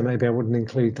little, so maybe I wouldn't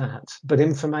include that. But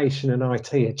information and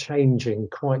IT are changing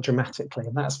quite dramatically.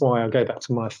 And that's why I go back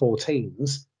to my 4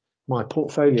 teams. My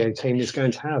portfolio team is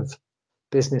going to have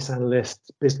business analysts,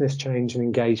 business change and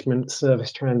engagement,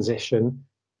 service transition,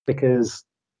 because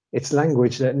it's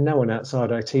language that no one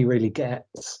outside IT really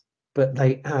gets, but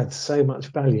they add so much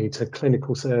value to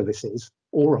clinical services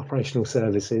or operational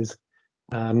services.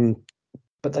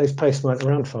 But those posts weren't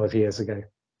around 5 years ago.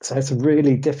 So it's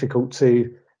really difficult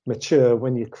to mature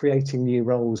when you're creating new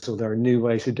roles or there are new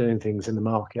ways of doing things in the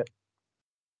market.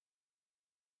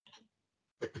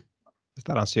 Does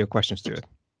that answer your question, Stuart?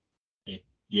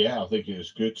 Yeah, I think it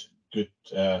was good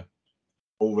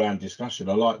all-round discussion.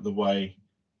 I like the way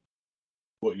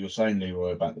what you're saying,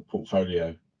 Leroy, about the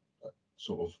portfolio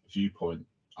sort of viewpoint.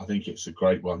 I think it's a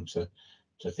great one to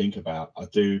think about. I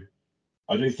do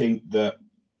think that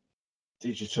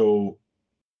digital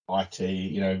IT,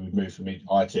 we've moved from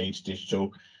IT to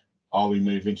digital. Are we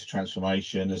moving to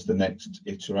transformation as the next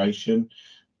iteration?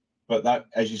 But that,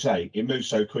 as you say, it moves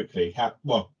so quickly.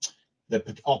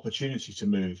 The opportunity to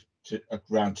move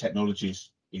around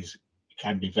technologies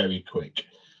can be very quick.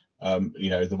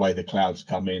 The way the clouds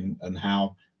come in and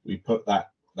how we put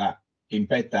that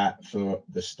embed that for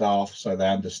the staff so they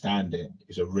understand it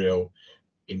is a real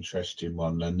interesting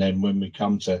one. And then when we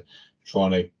come to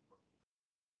trying to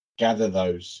gather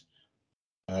those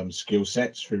skill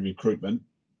sets through recruitment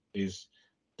is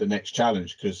the next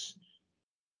challenge, because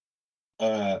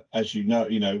as you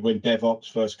know, when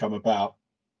DevOps first come about,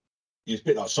 it's a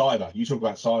bit like cyber. You talk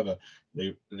about cyber,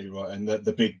 Leroy, and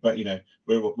the big, but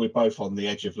we're both on the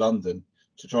edge of London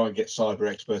to try and get cyber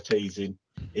expertise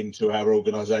into our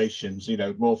organisations.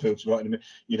 Moorfield's right in the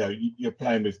middle. You're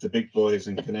playing with the big boys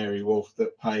in Canary Wharf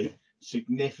that pay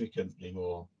significantly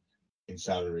more in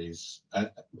salaries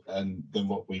and than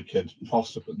what we could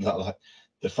possibly, like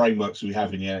the frameworks we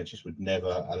have in the NHS would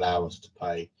never allow us to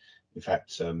pay. In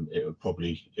fact,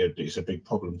 it's a big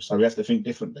problem. So we have to think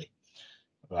differently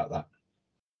about that.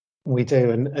 We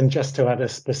do, and just to add a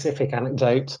specific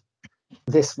anecdote,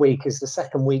 this week is the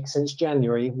second week since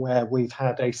January where we've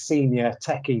had a senior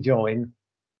techie join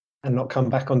and not come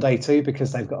back on day 2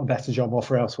 because they've got a better job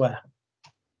offer elsewhere.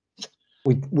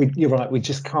 You're right, we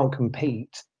just can't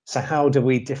compete. So how do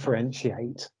we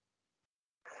differentiate?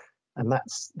 And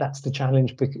that's the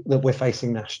challenge that we're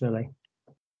facing nationally.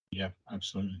 Yeah,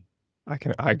 absolutely.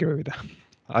 I agree with that.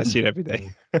 I see it every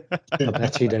day. I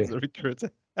bet you do. As a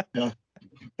recruiter. Yeah.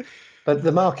 But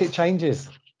the market changes.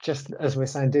 Just as we're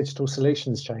saying, digital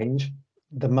solutions change.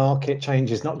 The market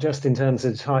changes, not just in terms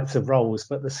of the types of roles,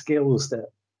 but the skills that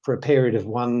for a period of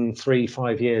 1, 3,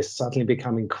 5 years suddenly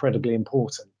become incredibly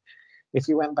important. If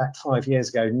you went back 5 years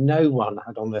ago, no one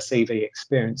had on their CV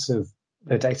experience of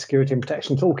the data security and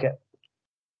protection toolkit.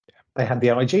 They had the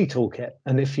IG toolkit.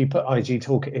 And if you put IG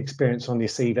toolkit experience on your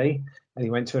CV and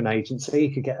you went to an agency,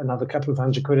 you could get another couple of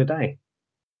 £100 a day.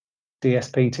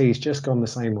 DSPT's just gone the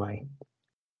same way.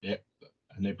 Yeah,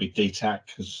 and it'd be DTAC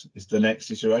is the next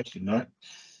iteration, right?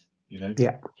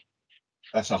 Yeah,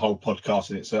 that's a whole podcast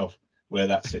in itself where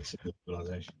that sits in the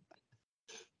organisation.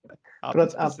 I'll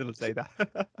facilitate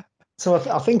that. So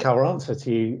I think our answer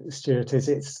to you, Stuart, is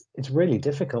it's really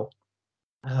difficult,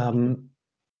 and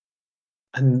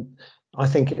I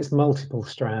think it's multiple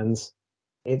strands.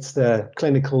 It's the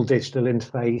clinical digital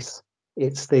interface.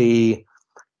 It's the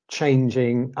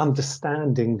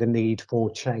understanding the need for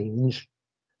change,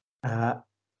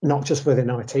 not just within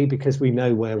IT, because we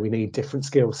know where we need different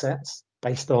skill sets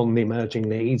based on the emerging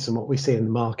needs and what we see in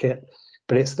the market,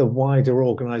 but it's the wider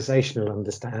organisational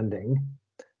understanding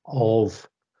of,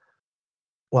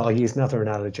 well, I'll use another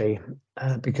analogy,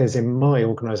 because in my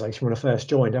organisation, when I first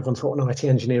joined, everyone thought an IT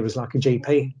engineer was like a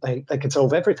GP. They could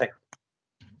solve everything.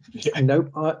 Yeah.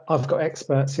 Nope, I've got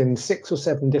experts in 6 or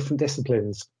 7 different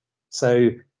disciplines.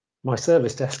 So my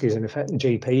service desk is in effect the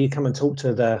GP. You come and talk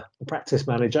to the practice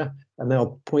manager and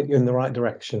they'll point you in the right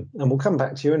direction. And we'll come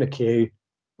back to you in a queue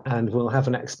and we'll have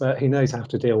an expert who knows how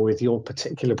to deal with your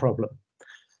particular problem.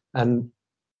 And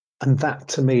that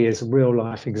to me is a real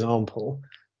life example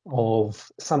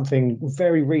of something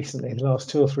very recently in the last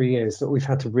 2 or 3 years that we've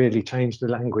had to really change the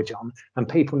language on, and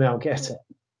people now get it.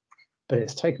 But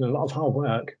it's taken a lot of hard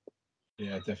work.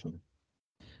 Yeah, definitely.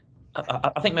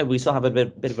 I think maybe we still have a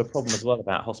bit of a problem as well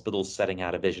about hospitals setting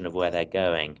out a vision of where they're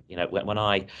going. When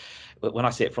I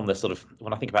see it from the sort of,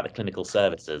 when I think about the clinical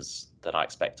services that I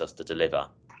expect us to deliver,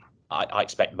 I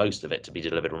expect most of it to be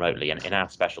delivered remotely. And in our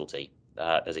specialty,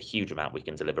 there's a huge amount we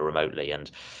can deliver remotely.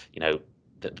 And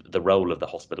the role of the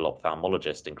hospital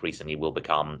ophthalmologist increasingly will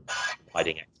become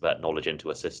providing expert knowledge into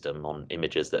a system on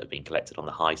images that have been collected on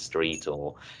the high street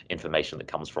or information that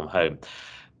comes from home.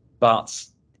 But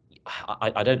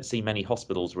I don't see many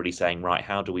hospitals really saying, right,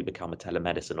 how do we become a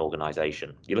telemedicine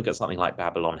organization? You look at something like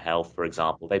Babylon Health, for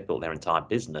example, they've built their entire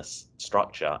business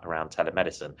structure around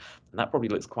telemedicine. And that probably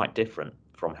looks quite different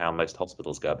from how most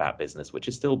hospitals go about business, which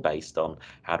is still based on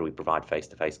how do we provide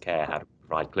face-to-face care, how do we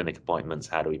provide clinic appointments,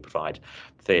 how do we provide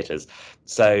theatres.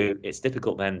 So it's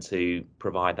difficult then to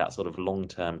provide that sort of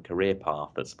long-term career path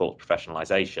that supports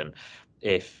professionalisation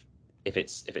if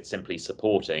it's simply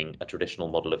supporting a traditional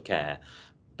model of care.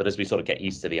 But as we sort of get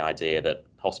used to the idea that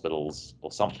hospitals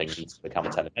or something needs to become a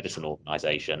telemedicine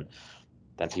organisation,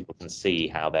 then people can see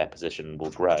how their position will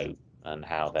grow and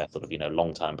how their sort of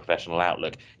long-term professional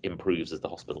outlook improves as the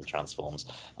hospital transforms.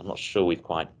 I'm not sure we've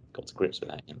quite got to grips with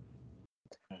that yet.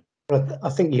 But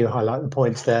I think you highlight the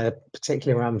points there,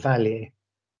 particularly around value,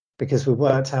 because we've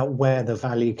worked out where the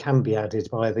value can be added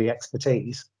by the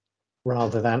expertise,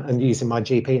 rather than, and using my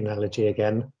GP analogy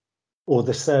again, or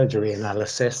the surgery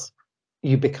analysis,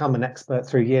 you become an expert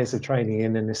through years of training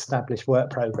in an established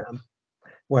work program,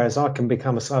 whereas I can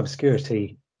become a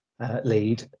cybersecurity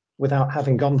lead without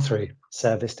having gone through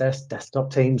service desk,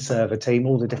 desktop team, server team,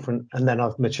 all the different, and then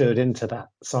I've matured into that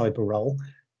cyber role.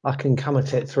 I can come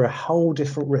at it through a whole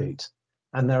different route,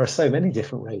 and there are so many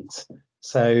different routes.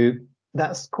 So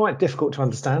that's quite difficult to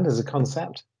understand as a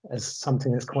concept, as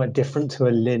something that's quite different to a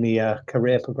linear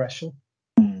career progression.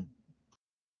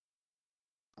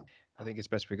 I think it's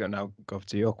best we now go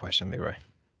to your question, Leroy.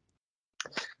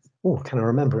 Oh, can I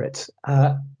remember it?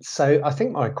 So I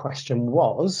think my question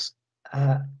was,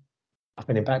 I've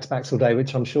been in back-to-backs all day,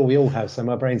 which I'm sure we all have, so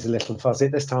my brain's a little fuzzy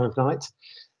at this time of night.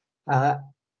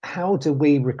 How do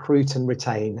we recruit and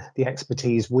retain the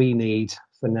expertise we need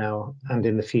for now and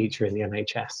in the future in the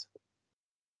NHS?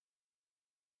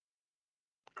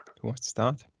 Who wants to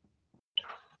start?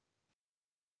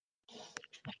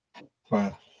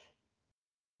 Well,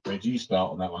 where do you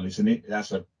start on that one? Isn't it?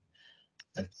 That's a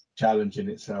challenge in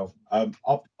itself.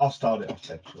 I'll start it off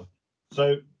actually.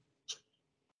 So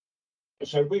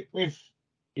with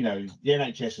you know, the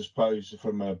NHS, I suppose,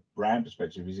 from a brand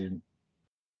perspective, is in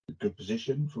a good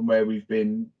position from where we've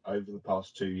been over the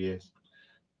past 2 years.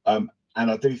 And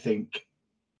I do think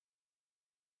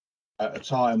at a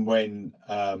time when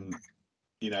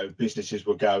you know, businesses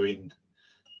were going,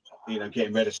 you know,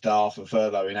 getting rid of staff and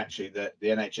furloughing, actually the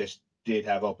NHS did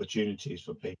have opportunities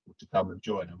for people to come and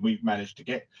join, and we've managed to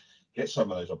get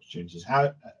some of those opportunities.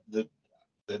 How the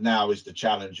now is the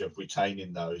challenge of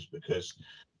retaining those, because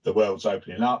the world's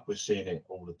opening up. We're seeing it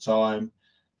all the time.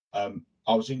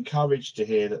 I was encouraged to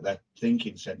hear that they're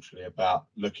thinking centrally about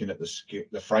looking at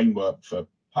the framework for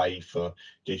pay for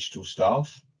digital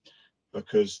staff,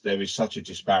 because there is such a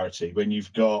disparity when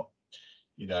you've got,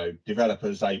 you know,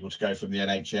 developers able to go from the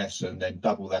NHS and then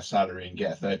double their salary and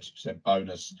get a 30%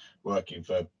 bonus working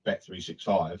for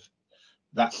Bet365.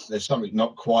 There's something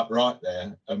not quite right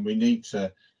there, and we need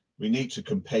to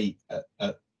compete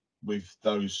with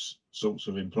those sorts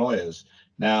of employers.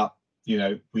 Now, you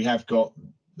know, we have got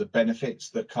the benefits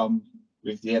that come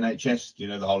with the NHS, you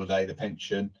know, the holiday, the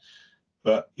pension,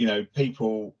 but you know,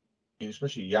 people,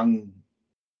 especially young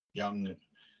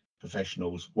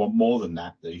professionals, want more than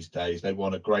that these days. They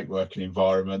want a great working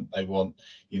environment. They want,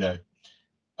 you know,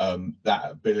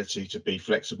 that ability to be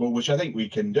flexible, which I think we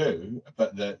can do.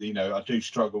 But you know, I do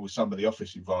struggle with some of the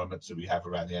office environments that we have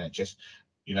around the NHS,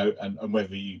 you know, and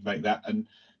whether you make that, and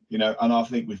you know, and I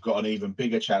think we've got an even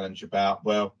bigger challenge about,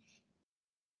 well,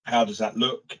 how does that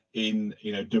look in,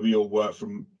 you know, do we all work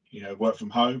from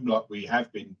home like we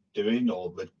have been doing,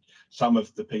 or some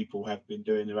of the people have been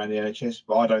doing around the NHS?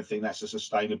 But I don't think that's a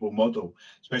sustainable model,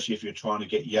 especially if you're trying to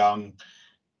get young,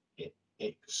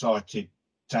 excited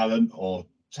talent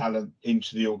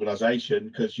into the organisation,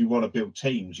 because you want to build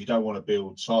teams. You don't want to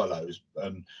build silos.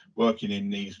 And working in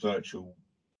these virtual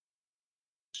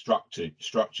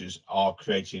structures are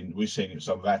creating, we've seen in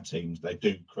some of our teams, they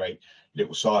do create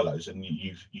little silos, and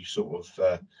you sort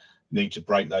of need to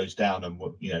break those down and,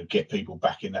 you know, get people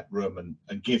back in that room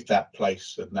and give that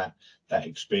place and that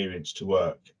experience to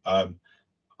work.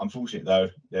 Unfortunately though,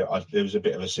 there was a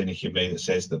bit of a cynic in me that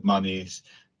says that money is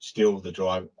still the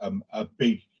drive, a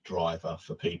big driver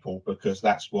for people, because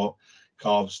that's what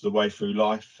carves the way through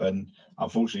life. And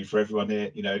unfortunately for everyone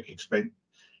here, you know,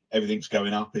 everything's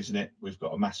going up, isn't it? We've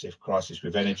got a massive crisis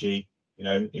with energy. You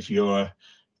know, if you're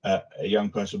a young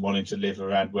person wanting to live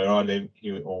around where I live,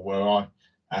 or where our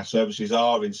services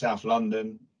are in South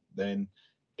London, then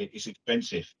it's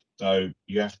expensive. So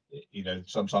you have, you know,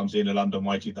 sometimes the inner London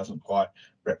waiting doesn't quite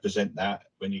represent that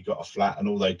when you've got a flat and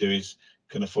all they do is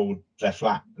can afford their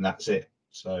flat, and that's it.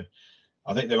 So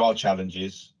I think there are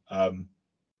challenges, but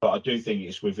I do think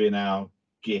it's within our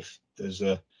gift as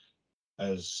a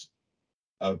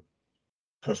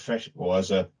professional,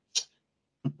 as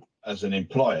an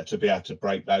employer, to be able to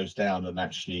break those down and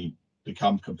actually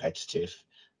become competitive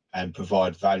and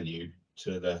provide value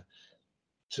to the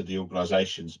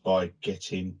organisations by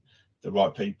getting the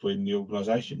right people in the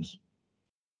organisations.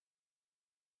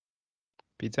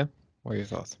 Peter, what are your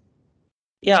thoughts?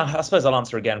 Yeah, I suppose I'll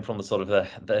answer again from the sort of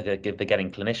the getting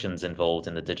clinicians involved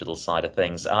in the digital side of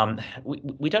things.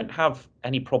 We don't have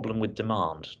any problem with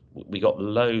demand. We got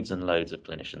loads and loads of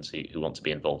clinicians who want to be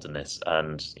involved in this,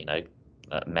 and you know,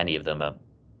 many of them are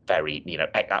very, you know,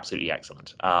 absolutely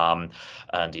excellent, and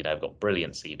you know, have got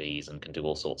brilliant CVs and can do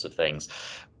all sorts of things.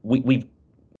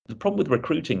 The problem with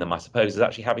recruiting them, I suppose, is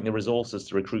actually having the resources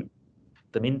to recruit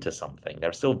them into something.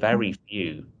 There are still very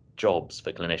few jobs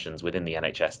for clinicians within the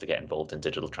NHS to get involved in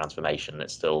digital transformation.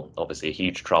 It's still obviously a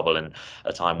huge trouble in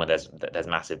a time when there's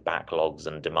massive backlogs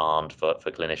and demand for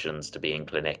clinicians to be in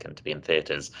clinic and to be in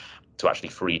theatres, to actually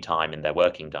free time in their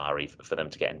working diary for them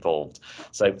to get involved.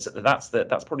 So that's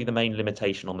probably the main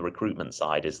limitation on the recruitment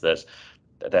side, is that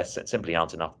there simply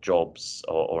aren't enough jobs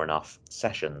or enough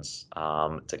sessions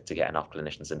to get enough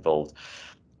clinicians involved.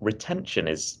 Retention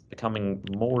is becoming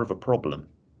more of a problem.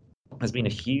 There's been a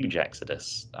huge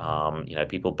exodus. You know,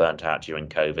 people burnt out during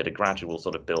COVID, a gradual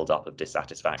sort of build up of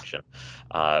dissatisfaction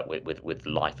with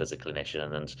life as a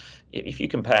clinician. And if you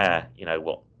compare, you know,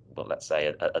 what let's say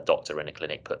a doctor in a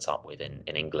clinic puts up with in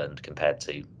England compared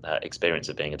to experience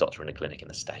of being a doctor in a clinic in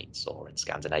the States or in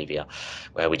Scandinavia,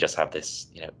 where we just have this,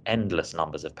 you know, endless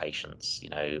numbers of patients, you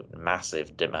know,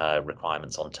 massive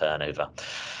requirements on turnover.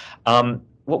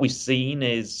 What we've seen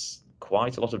is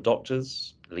quite a lot of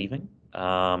doctors leaving,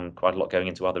 quite a lot going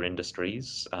into other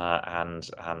industries, and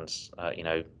you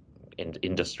know,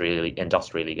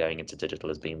 industrially going into digital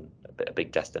has been a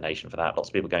big destination for that. Lots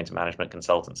of people going to management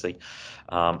consultancy,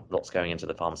 lots going into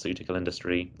the pharmaceutical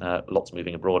industry, lots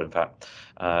moving abroad. In fact,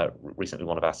 recently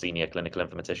one of our senior clinical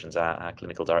informaticians, our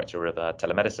clinical director of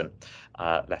telemedicine,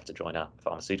 left to join a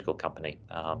pharmaceutical company.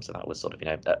 So that was sort of,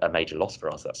 a major loss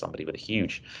for us. That's somebody with a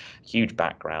huge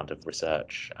background of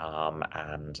research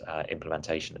and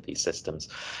implementation of these systems,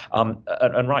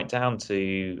 and right down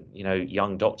to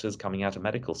young doctors coming out of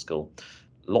medical school.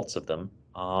 Lots of them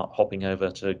are hopping over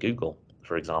to Google,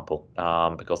 for example,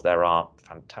 because there are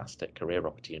fantastic career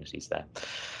opportunities there.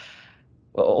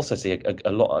 We'll also see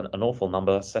an awful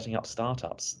number setting up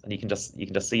startups, and you can just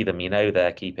see them.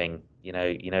 They're keeping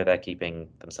they're keeping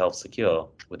themselves secure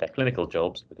with their clinical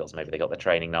jobs because maybe they got their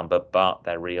training number, but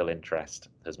their real interest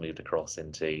has moved across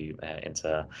into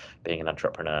being an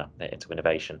entrepreneur, into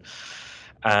innovation,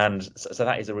 and so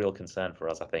that is a real concern for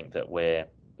us. I think that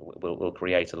we'll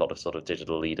create a lot of sort of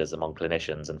digital leaders among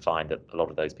clinicians and find that a lot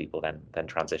of those people then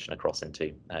transition across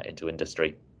into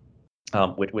industry.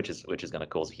 Which is going to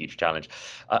cause a huge challenge.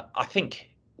 I think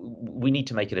we need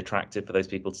to make it attractive for those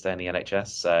people to stay in the NHS.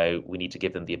 So we need to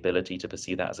give them the ability to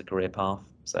pursue that as a career path.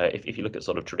 So if you look at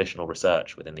sort of traditional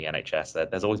research within the NHS,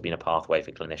 there's always been a pathway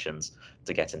for clinicians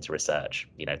to get into research,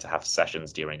 to have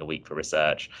sessions during a week for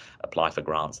research, apply for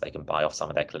grants, they can buy off some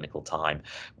of their clinical time.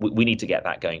 We need to get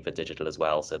that going for digital as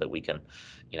well, so that we can,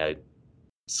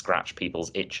 scratch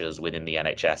people's itches within the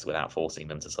NHS without forcing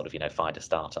them to sort of find a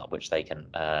startup which they can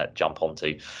jump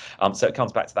onto. So it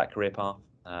comes back to that career path,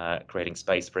 creating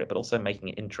space for it, but also making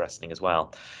it interesting as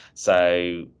well.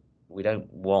 So we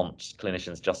don't want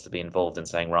clinicians just to be involved in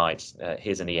saying, right,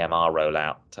 here's an EMR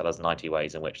rollout, tell us 90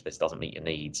 ways in which this doesn't meet your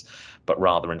needs, but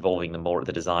rather involving them more at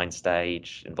the design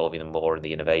stage, involving them more in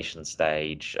the innovation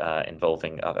stage,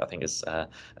 involving, I think as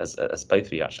both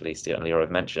of you actually, Stuart and Leora, have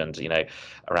mentioned,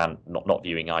 around not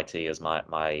viewing IT as my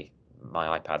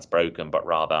iPad's broken, but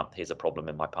rather here's a problem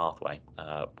in my pathway.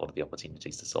 What are the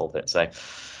opportunities to solve it? So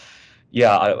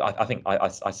yeah, I think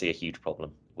I see a huge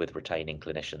problem with retaining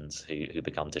clinicians who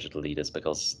become digital leaders,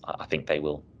 because I think they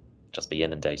will just be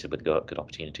inundated with good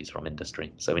opportunities from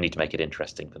industry. So we need to make it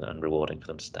interesting for them and rewarding for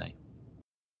them to stay.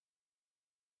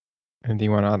 Anything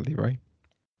you want to add, Leroy?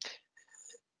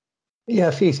 Yeah,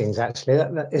 a few things actually.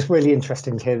 It's really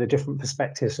interesting to hear the different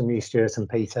perspectives from you, Stuart and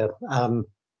Peter.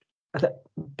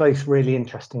 Both really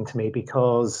interesting to me,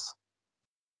 because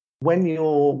when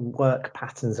your work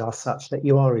patterns are such that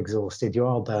you are exhausted, you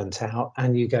are burnt out,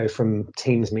 and you go from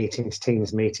Teams meeting to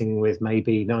Teams meeting with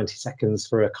maybe 90 seconds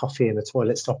for a coffee and a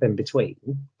toilet stop in between,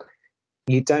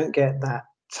 you don't get that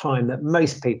time that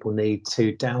most people need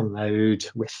to download,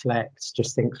 reflect,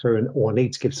 just think through, or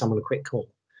need to give someone a quick call,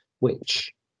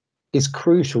 which is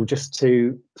crucial just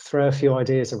to throw a few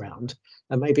ideas around.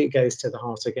 And maybe it goes to the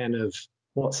heart again of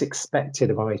what's expected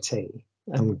of IT.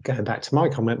 And going back to my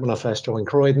comment, when I first joined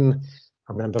Croydon,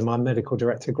 I remember my medical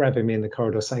director grabbing me in the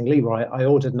corridor saying, Leroy, I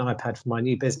ordered an iPad for my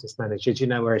new business manager. Do you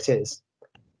know where it is?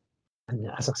 And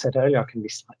as I said earlier, I can be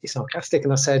slightly sarcastic.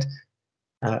 And I said,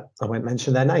 I won't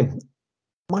mention their name.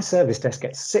 My service desk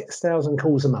gets 6,000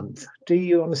 calls a month. Do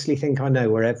you honestly think I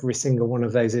know where every single one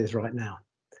of those is right now?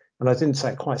 And I didn't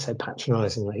say it quite so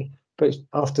patronisingly, but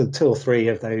after 2 or 3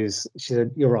 of those, she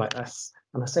said, you're right,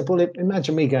 and I said, well,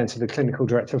 imagine me going to the clinical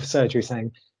director of surgery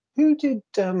saying, who did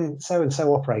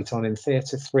so-and-so operate on in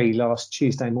theatre 3 last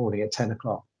Tuesday morning at 10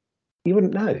 o'clock? You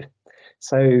wouldn't know.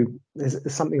 So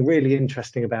there's something really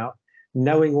interesting about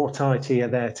knowing what IT are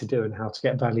there to do and how to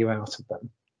get value out of them.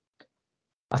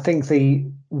 I think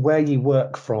where you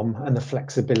work from and the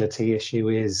flexibility issue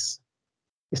is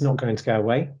not going to go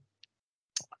away.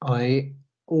 I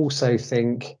also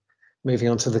think, moving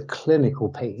on to the clinical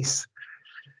piece,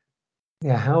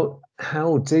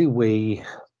 how do we,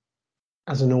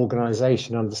 as an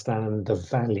organisation, understand the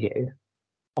value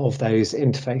of those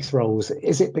interface roles?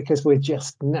 Is it because we're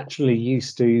just naturally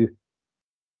used to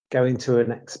going to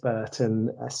an expert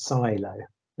and a silo?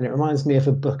 And it reminds me of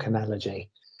a book analogy.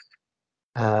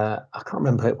 I can't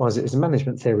remember who it was. It was a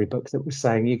management theory book that was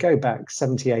saying you go back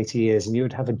 70, 80 years and you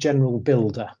would have a general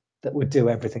builder that would do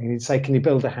everything. And you'd say, can you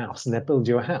build a house? And they'd build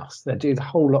you a house. They'd do the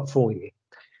whole lot for you.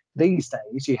 These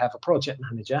days, you have a project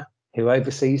manager who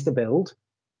oversees the build,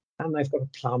 and they've got a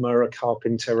plumber, a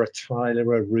carpenter, a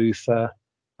tiler, a roofer,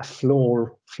 a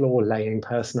floor laying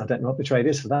person. I don't know what the trade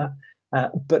is for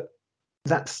that, but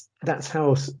that's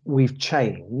how we've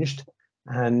changed.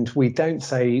 And we don't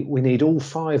say we need all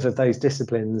 5 of those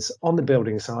disciplines on the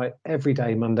building site every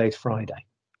day, Monday to Friday,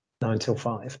 9 till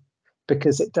 5,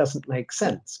 because it doesn't make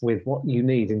sense with what you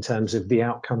need in terms of the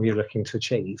outcome you're looking to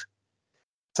achieve.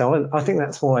 So I think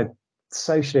that's why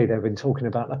socially, they've been talking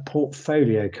about a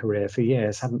portfolio career for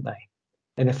years, haven't they?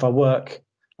 And if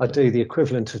I do the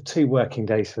equivalent of 2 working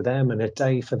days for them and a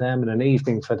day for them and an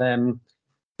evening for them.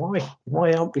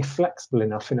 Why aren't we flexible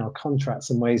enough in our contracts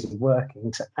and ways of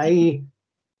working to A,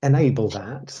 enable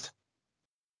that,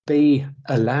 B,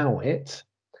 allow it,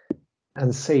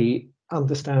 and C,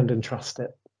 understand and trust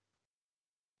it?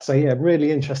 So yeah,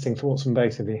 really interesting thoughts from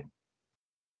both of you.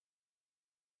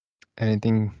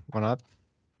 Anything want to add?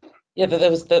 Yeah,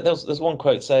 there's one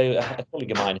quote. So a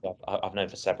colleague of mine who I've known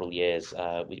for several years,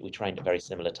 we trained at very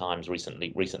similar times.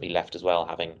 Recently left as well,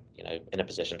 having in a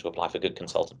position to apply for good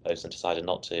consultant posts and decided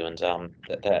not to. And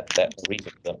their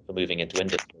reason for moving into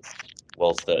industry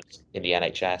was that in the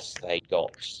NHS they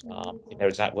got, I think their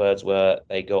exact words were,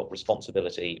 they got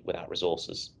responsibility without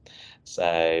resources.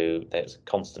 So there's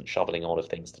constant shoveling on of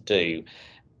things to do,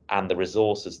 and the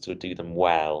resources to do them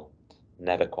well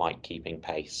never quite keeping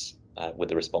pace with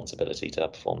the responsibility to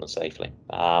perform them safely.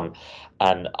 And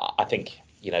I think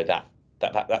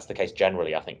that's the case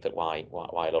generally. I think that why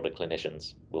a lot of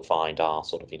clinicians will find are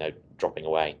sort of dropping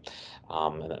away,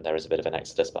 and that there is a bit of an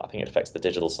exodus. But I think it affects the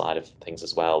digital side of things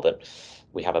as well. That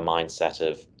we have a mindset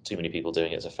of too many people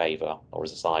doing it as a favour or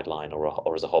as a sideline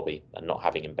or as a hobby, and not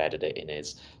having embedded it in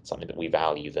is something that we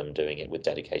value them doing it with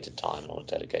dedicated time and on a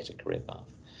dedicated career path.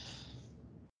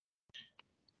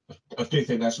 I do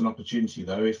think that's an opportunity,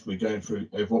 though, if we're going through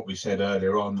what we said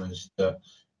earlier on, is that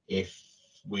if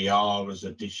we are, as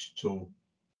a digital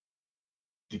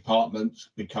department,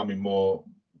 becoming more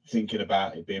thinking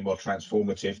about it being more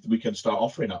transformative, we can start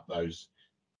offering up those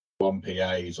 1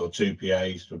 PAs or 2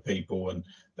 PAs for people, and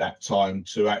that time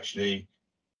to actually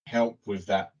help with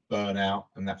that burnout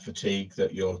and that fatigue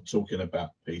that you're talking about,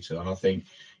 Peter. And I think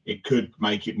it could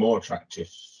make it more attractive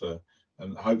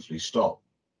and hopefully stop.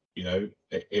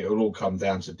 It'll all come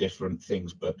down to different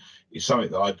things, but it's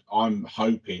something that I'm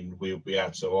hoping we'll be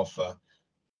able to offer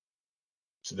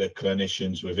to the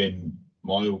clinicians within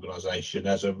my organisation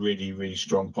as a really, really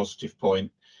strong positive point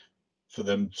for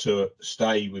them to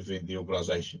stay within the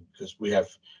organisation, because we have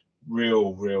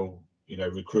real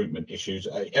recruitment issues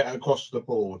across the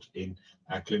board in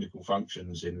our clinical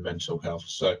functions in mental health.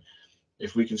 So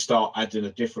if we can start adding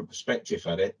a different perspective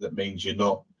at it, that means you're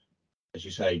not, as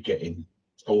you say, getting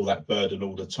all that burden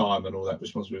all the time and all that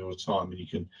responsibility all the time, and you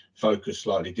can focus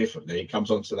slightly differently. It comes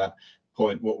on to that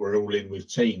point, what we're all in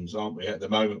with teams, aren't we? At the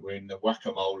moment we're in the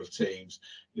whack-a-mole of teams,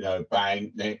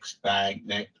 bang, next, bang,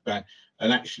 next, bang,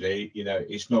 and actually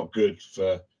it's not good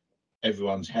for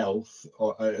everyone's health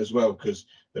as well, because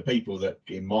the people that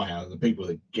in my house, the people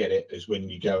that get it is when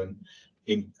you go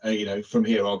and from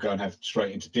here I'll go and have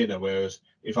straight into dinner, whereas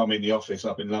if I'm in the office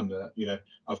up in London,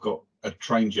 I've got a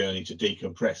train journey to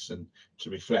decompress and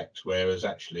to reflect, whereas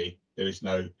actually there is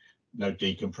no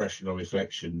decompression or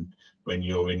reflection when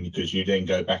you're in, because you then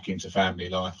go back into family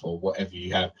life or whatever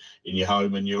you have in your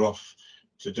home and you're off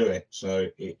to do it. So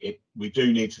we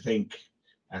do need to think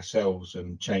ourselves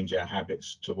and change our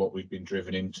habits to what we've been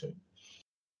driven into.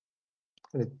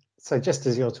 So just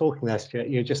as you're talking there, Stuart,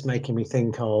 you're just making me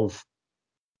think of,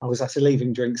 I was at a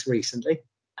Leaving Drinks recently,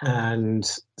 and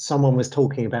someone was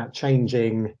talking about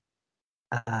changing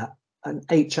an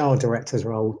HR director's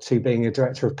role to being a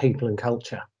director of people and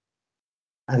culture.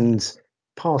 And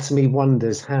part of me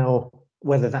wonders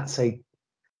whether that's a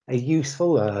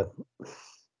useful,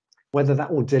 whether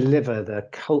that will deliver the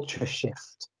culture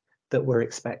shift that we're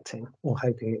expecting or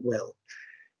hoping it will.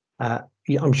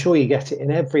 I'm sure you get it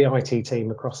in every IT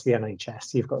team across the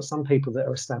NHS. You've got some people that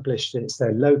are established, it's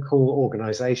their local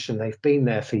organisation, they've been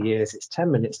there for years, it's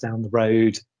 10 minutes down the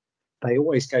road, they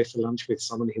always go for lunch with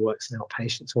someone who works in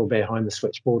outpatients or behind the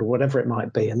switchboard or whatever it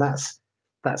might be, and that's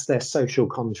their social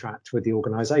contract with the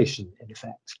organisation, in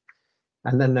effect.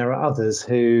 And then there are others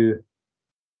who,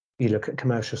 you look at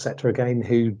commercial sector again,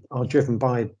 who are driven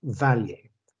by value.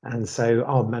 And so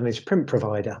our managed print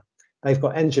provider, they've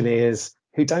got engineers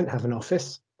who don't have an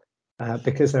office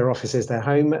because their office is their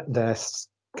home. They're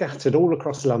scattered all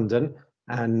across London,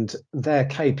 and their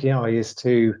KPI is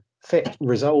to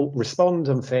respond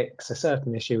and fix a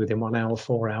certain issue within 1 hour,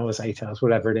 4 hours, 8 hours,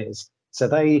 whatever it is. So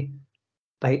they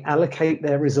allocate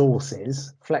their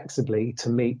resources flexibly to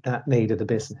meet that need of the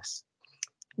business.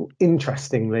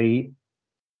 Interestingly,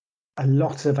 a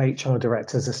lot of HR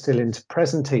directors are still into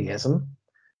presenteeism,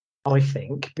 I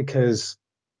think, because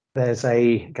there's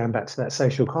going back to that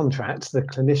social contract, the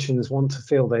clinicians want to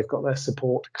feel they've got their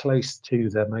support close to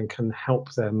them and can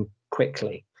help them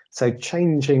quickly. So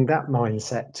changing that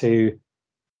mindset to,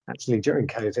 actually during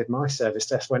COVID, my service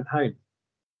desk went home,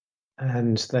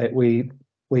 and that we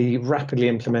rapidly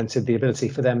implemented the ability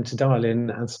for them to dial in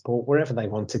and support wherever they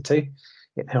wanted to.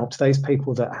 It helped those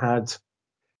people that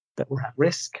were at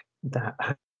risk,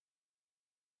 Have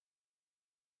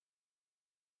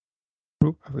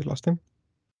we lost him?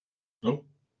 Oh,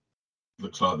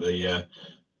 looks like the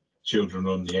children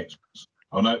on the Xbox.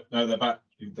 Oh no, they're back.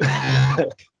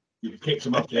 You kicked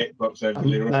them off the Xbox over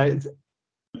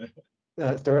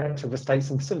no, Director of Estates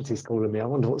and Facilities calling me. I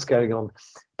wonder what's going on.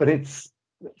 But it's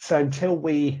so until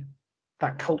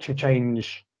that culture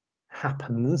change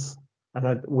happens,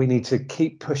 and we need to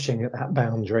keep pushing at that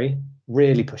boundary,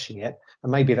 really pushing it.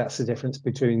 And maybe that's the difference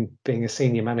between being a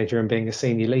senior manager and being a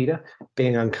senior leader,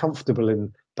 being uncomfortable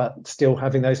but still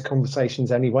having those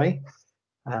conversations anyway.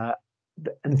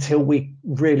 Until we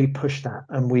really push that,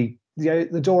 and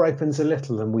the door opens a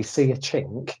little and we see a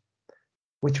chink,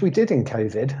 which we did in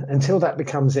COVID, until that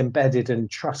becomes embedded and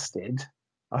trusted,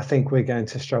 I think we're going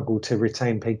to struggle to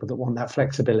retain people that want that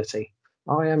flexibility.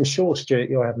 I am sure, Stuart,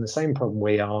 you're having the same problem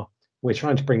we are. We're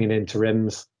trying to bring in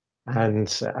interims,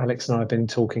 and Alex and I have been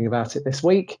talking about it this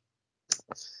week.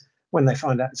 When they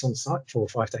find out it's on site 4 or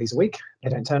 5 days a week, they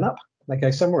don't turn up, they go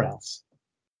somewhere else.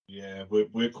 Yeah,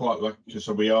 we're quite lucky,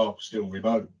 so we are still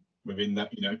remote within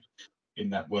that, in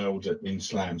that world in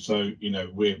Slam. So,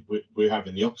 we're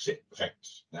having the opposite effect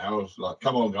now of like,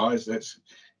 come on guys, let's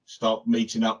start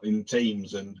meeting up in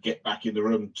teams and get back in the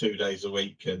room 2 days a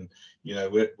week. And,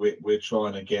 we're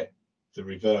trying to get the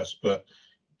reverse, but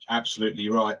absolutely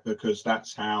right, because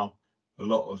that's how a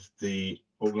lot of the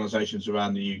organisations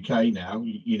around the UK now,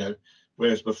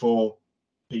 whereas before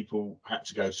people had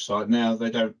to go to site, now they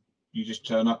don't. You just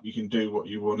turn up, you can do what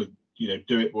you want to,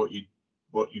 do it what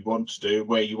you want to do,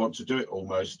 where you want to do it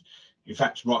almost. In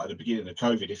fact, right at the beginning of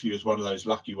COVID, if you was one of those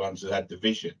lucky ones that had the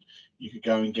vision, you could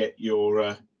go and get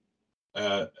your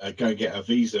a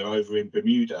visa over in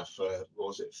Bermuda for, what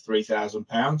was it,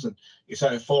 £3,000, and it's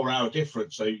a 4-hour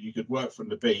difference, so you could work from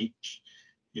the beach,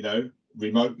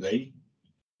 remotely.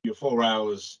 You're 4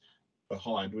 hours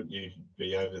behind, wouldn't you,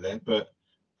 be over there? But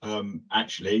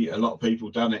actually, a lot of people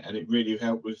done it, and it really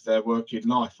helped with their working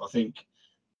life. I think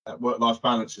that work-life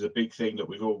balance is a big thing that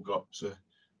we've all got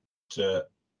to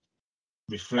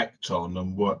reflect on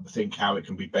and think how it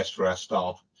can be best for our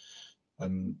staff.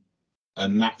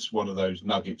 And that's one of those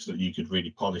nuggets that you could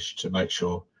really polish to make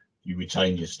sure you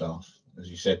retain your staff, as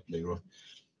you said, Leroy.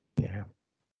 Yeah.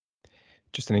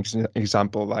 Just an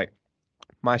example, like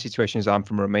my situation is I'm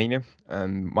from Romania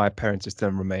and my parents are still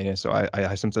in Romania. So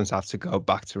I sometimes have to go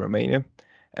back to Romania,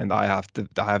 and I have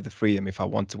the freedom. If I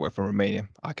want to work from Romania,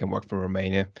 I can work from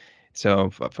Romania. So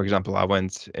for example, I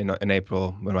went in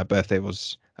April when my birthday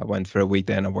was, I went for a week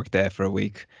there and I worked there for a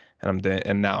week, and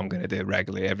now I'm going to do it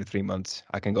regularly every 3 months.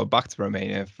 I can go back to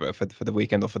Romania for the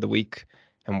weekend or for the week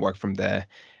and work from there.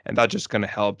 And that's just going to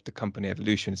help the company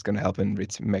evolution. It's going to help in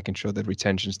making sure that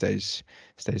retention stays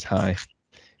high,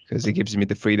 because it gives me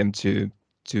the freedom to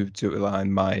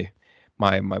align my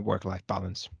work-life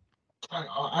balance.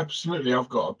 Absolutely. I've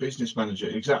got a business manager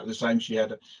exactly the same. She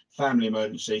had a family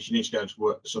emergency. She needs to go to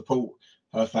work, support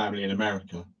her family in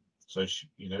America. So she,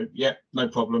 no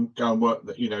problem, go and work.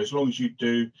 That, as long as you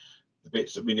do the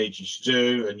bits that we need you to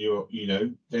do, and you're,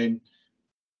 then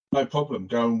no problem,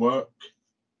 go and work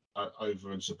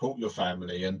over and support your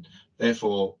family. And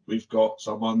therefore, we've got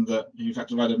someone that, in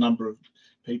fact, I've had a number of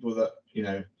people that,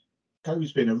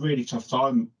 COVID's been a really tough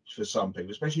time for some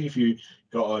people, especially if you've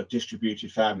got a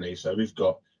distributed family. So we've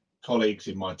got colleagues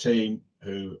in my team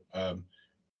who,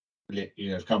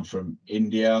 have come from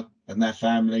India and their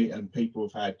family, and people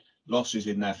have had losses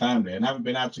in their family and haven't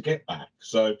been able to get back.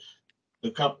 So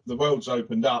the world's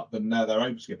opened up and now they're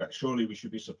able to get back. Surely we should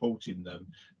be supporting them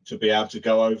to be able to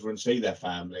go over and see their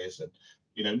families, and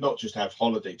not just have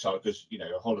holiday time, because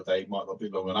a holiday might not be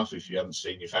long enough if you haven't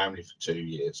seen your family for 2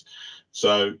 years.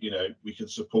 So we can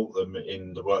support them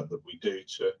in the work that we do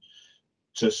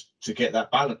to get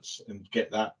that balance and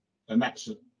get that, and that's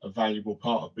a valuable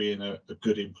part of being a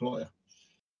good employer.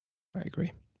 I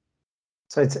agree.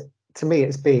 So to me,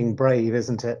 it's being brave,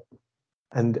 isn't it?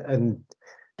 And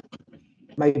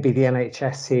maybe the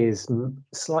NHS is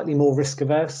slightly more risk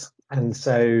averse, and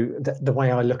so the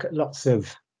way I look at lots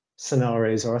of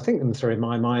scenarios, or I think them through in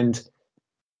my mind,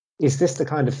 is this the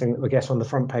kind of thing that will get on the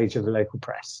front page of the local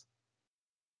press?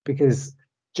 Because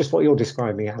just what you're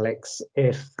describing, Alex,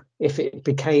 if it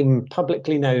became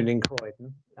publicly known in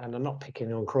Croydon, and I'm not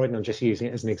picking on Croydon, I'm just using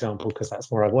it as an example because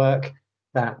that's where I work,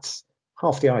 that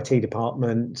half the IT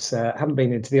department haven't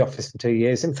been into the office for 2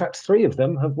 years. In fact, 3 of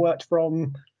them have worked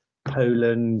from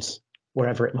Poland,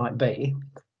 wherever it might be.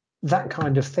 That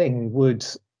kind of thing would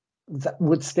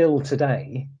still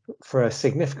today, for a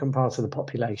significant part of the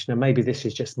population, and maybe this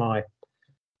is just my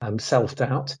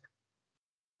self-doubt,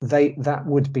 that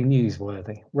would be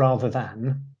newsworthy, rather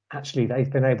than actually they've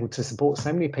been able to support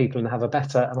so many people and have a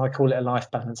better, and I call it a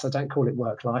life balance. I don't call it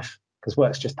work life, because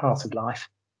work's just part of life.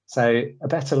 So a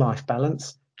better life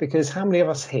balance, because how many of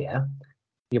us here,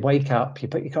 you wake up, you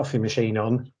put your coffee machine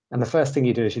on, and the first thing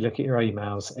you do is you look at your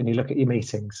emails and you look at your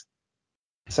meetings.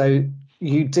 So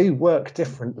you do work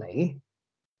differently.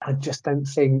 I just don't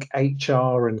think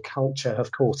HR and culture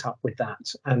have caught up with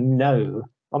that and know,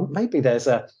 or maybe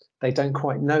they don't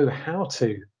quite know how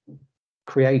to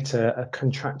create a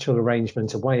contractual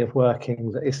arrangement, a way of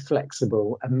working that is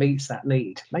flexible and meets that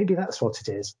need. Maybe that's what it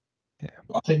is. Yeah.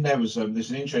 I think there's an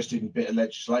interesting bit of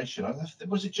legislation.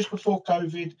 Was it just before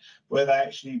COVID where they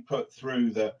actually put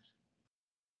through that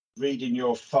reading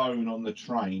your phone on the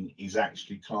train is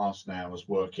actually classed now as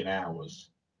working hours?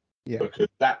 Yeah. Because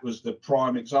that was the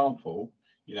prime example.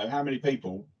 You know, how many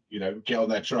people, you know, get on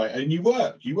their train and you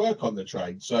work on the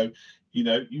train. So, you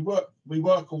know, we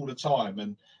work all the time,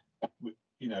 and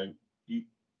you know,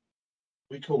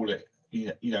 we call it,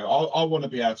 you know, I want to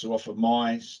be able to offer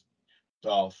my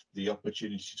staff the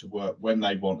opportunity to work when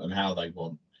they want and how they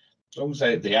want. As long as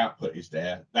the output is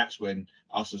there, that's when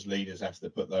us as leaders have to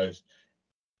put those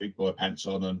big boy pants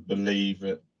on and believe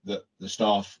that the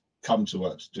staff come to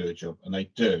work to do a job, and they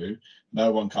do.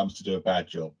 No one comes to do a bad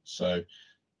job. So,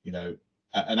 you know,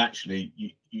 and actually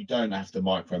you don't have to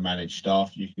micromanage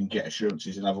staff. You can get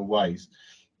assurances in other ways,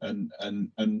 and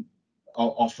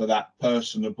offer that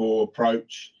personable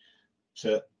approach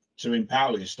to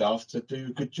empower your staff to do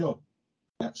a good job.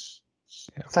 That's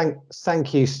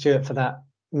Thank you, Stuart, for that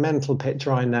mental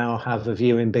picture I now have of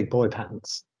you in big boy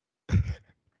pants.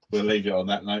 We'll leave it on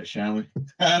that note, shall we?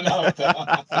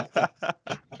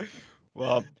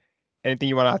 Well, anything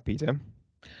you want to add, Peter?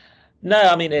 No,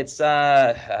 I mean, it's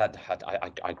I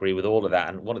agree with all of that.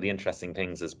 And one of the interesting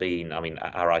things has been, I mean,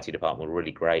 our IT department were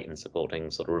really great in supporting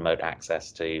sort of remote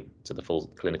access to the full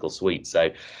clinical suite. So,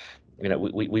 you know,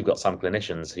 we've got some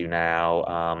clinicians who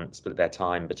now split their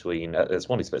time between. There's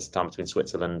one who splits the time between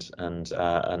Switzerland and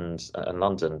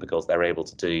London, because they're able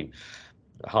to do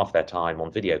half their time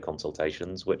on video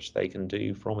consultations, which they can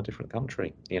do from a different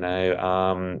country. You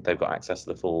know, they've got access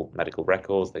to the full medical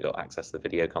records, they've got access to the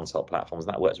video consult platforms,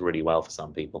 and that works really well for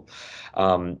some people.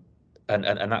 And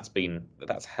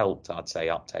that's helped, I'd say,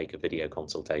 uptake of video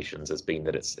consultations has been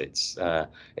that it's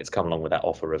come along with that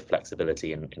offer of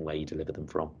flexibility in where you deliver them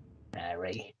from.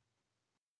 Mary.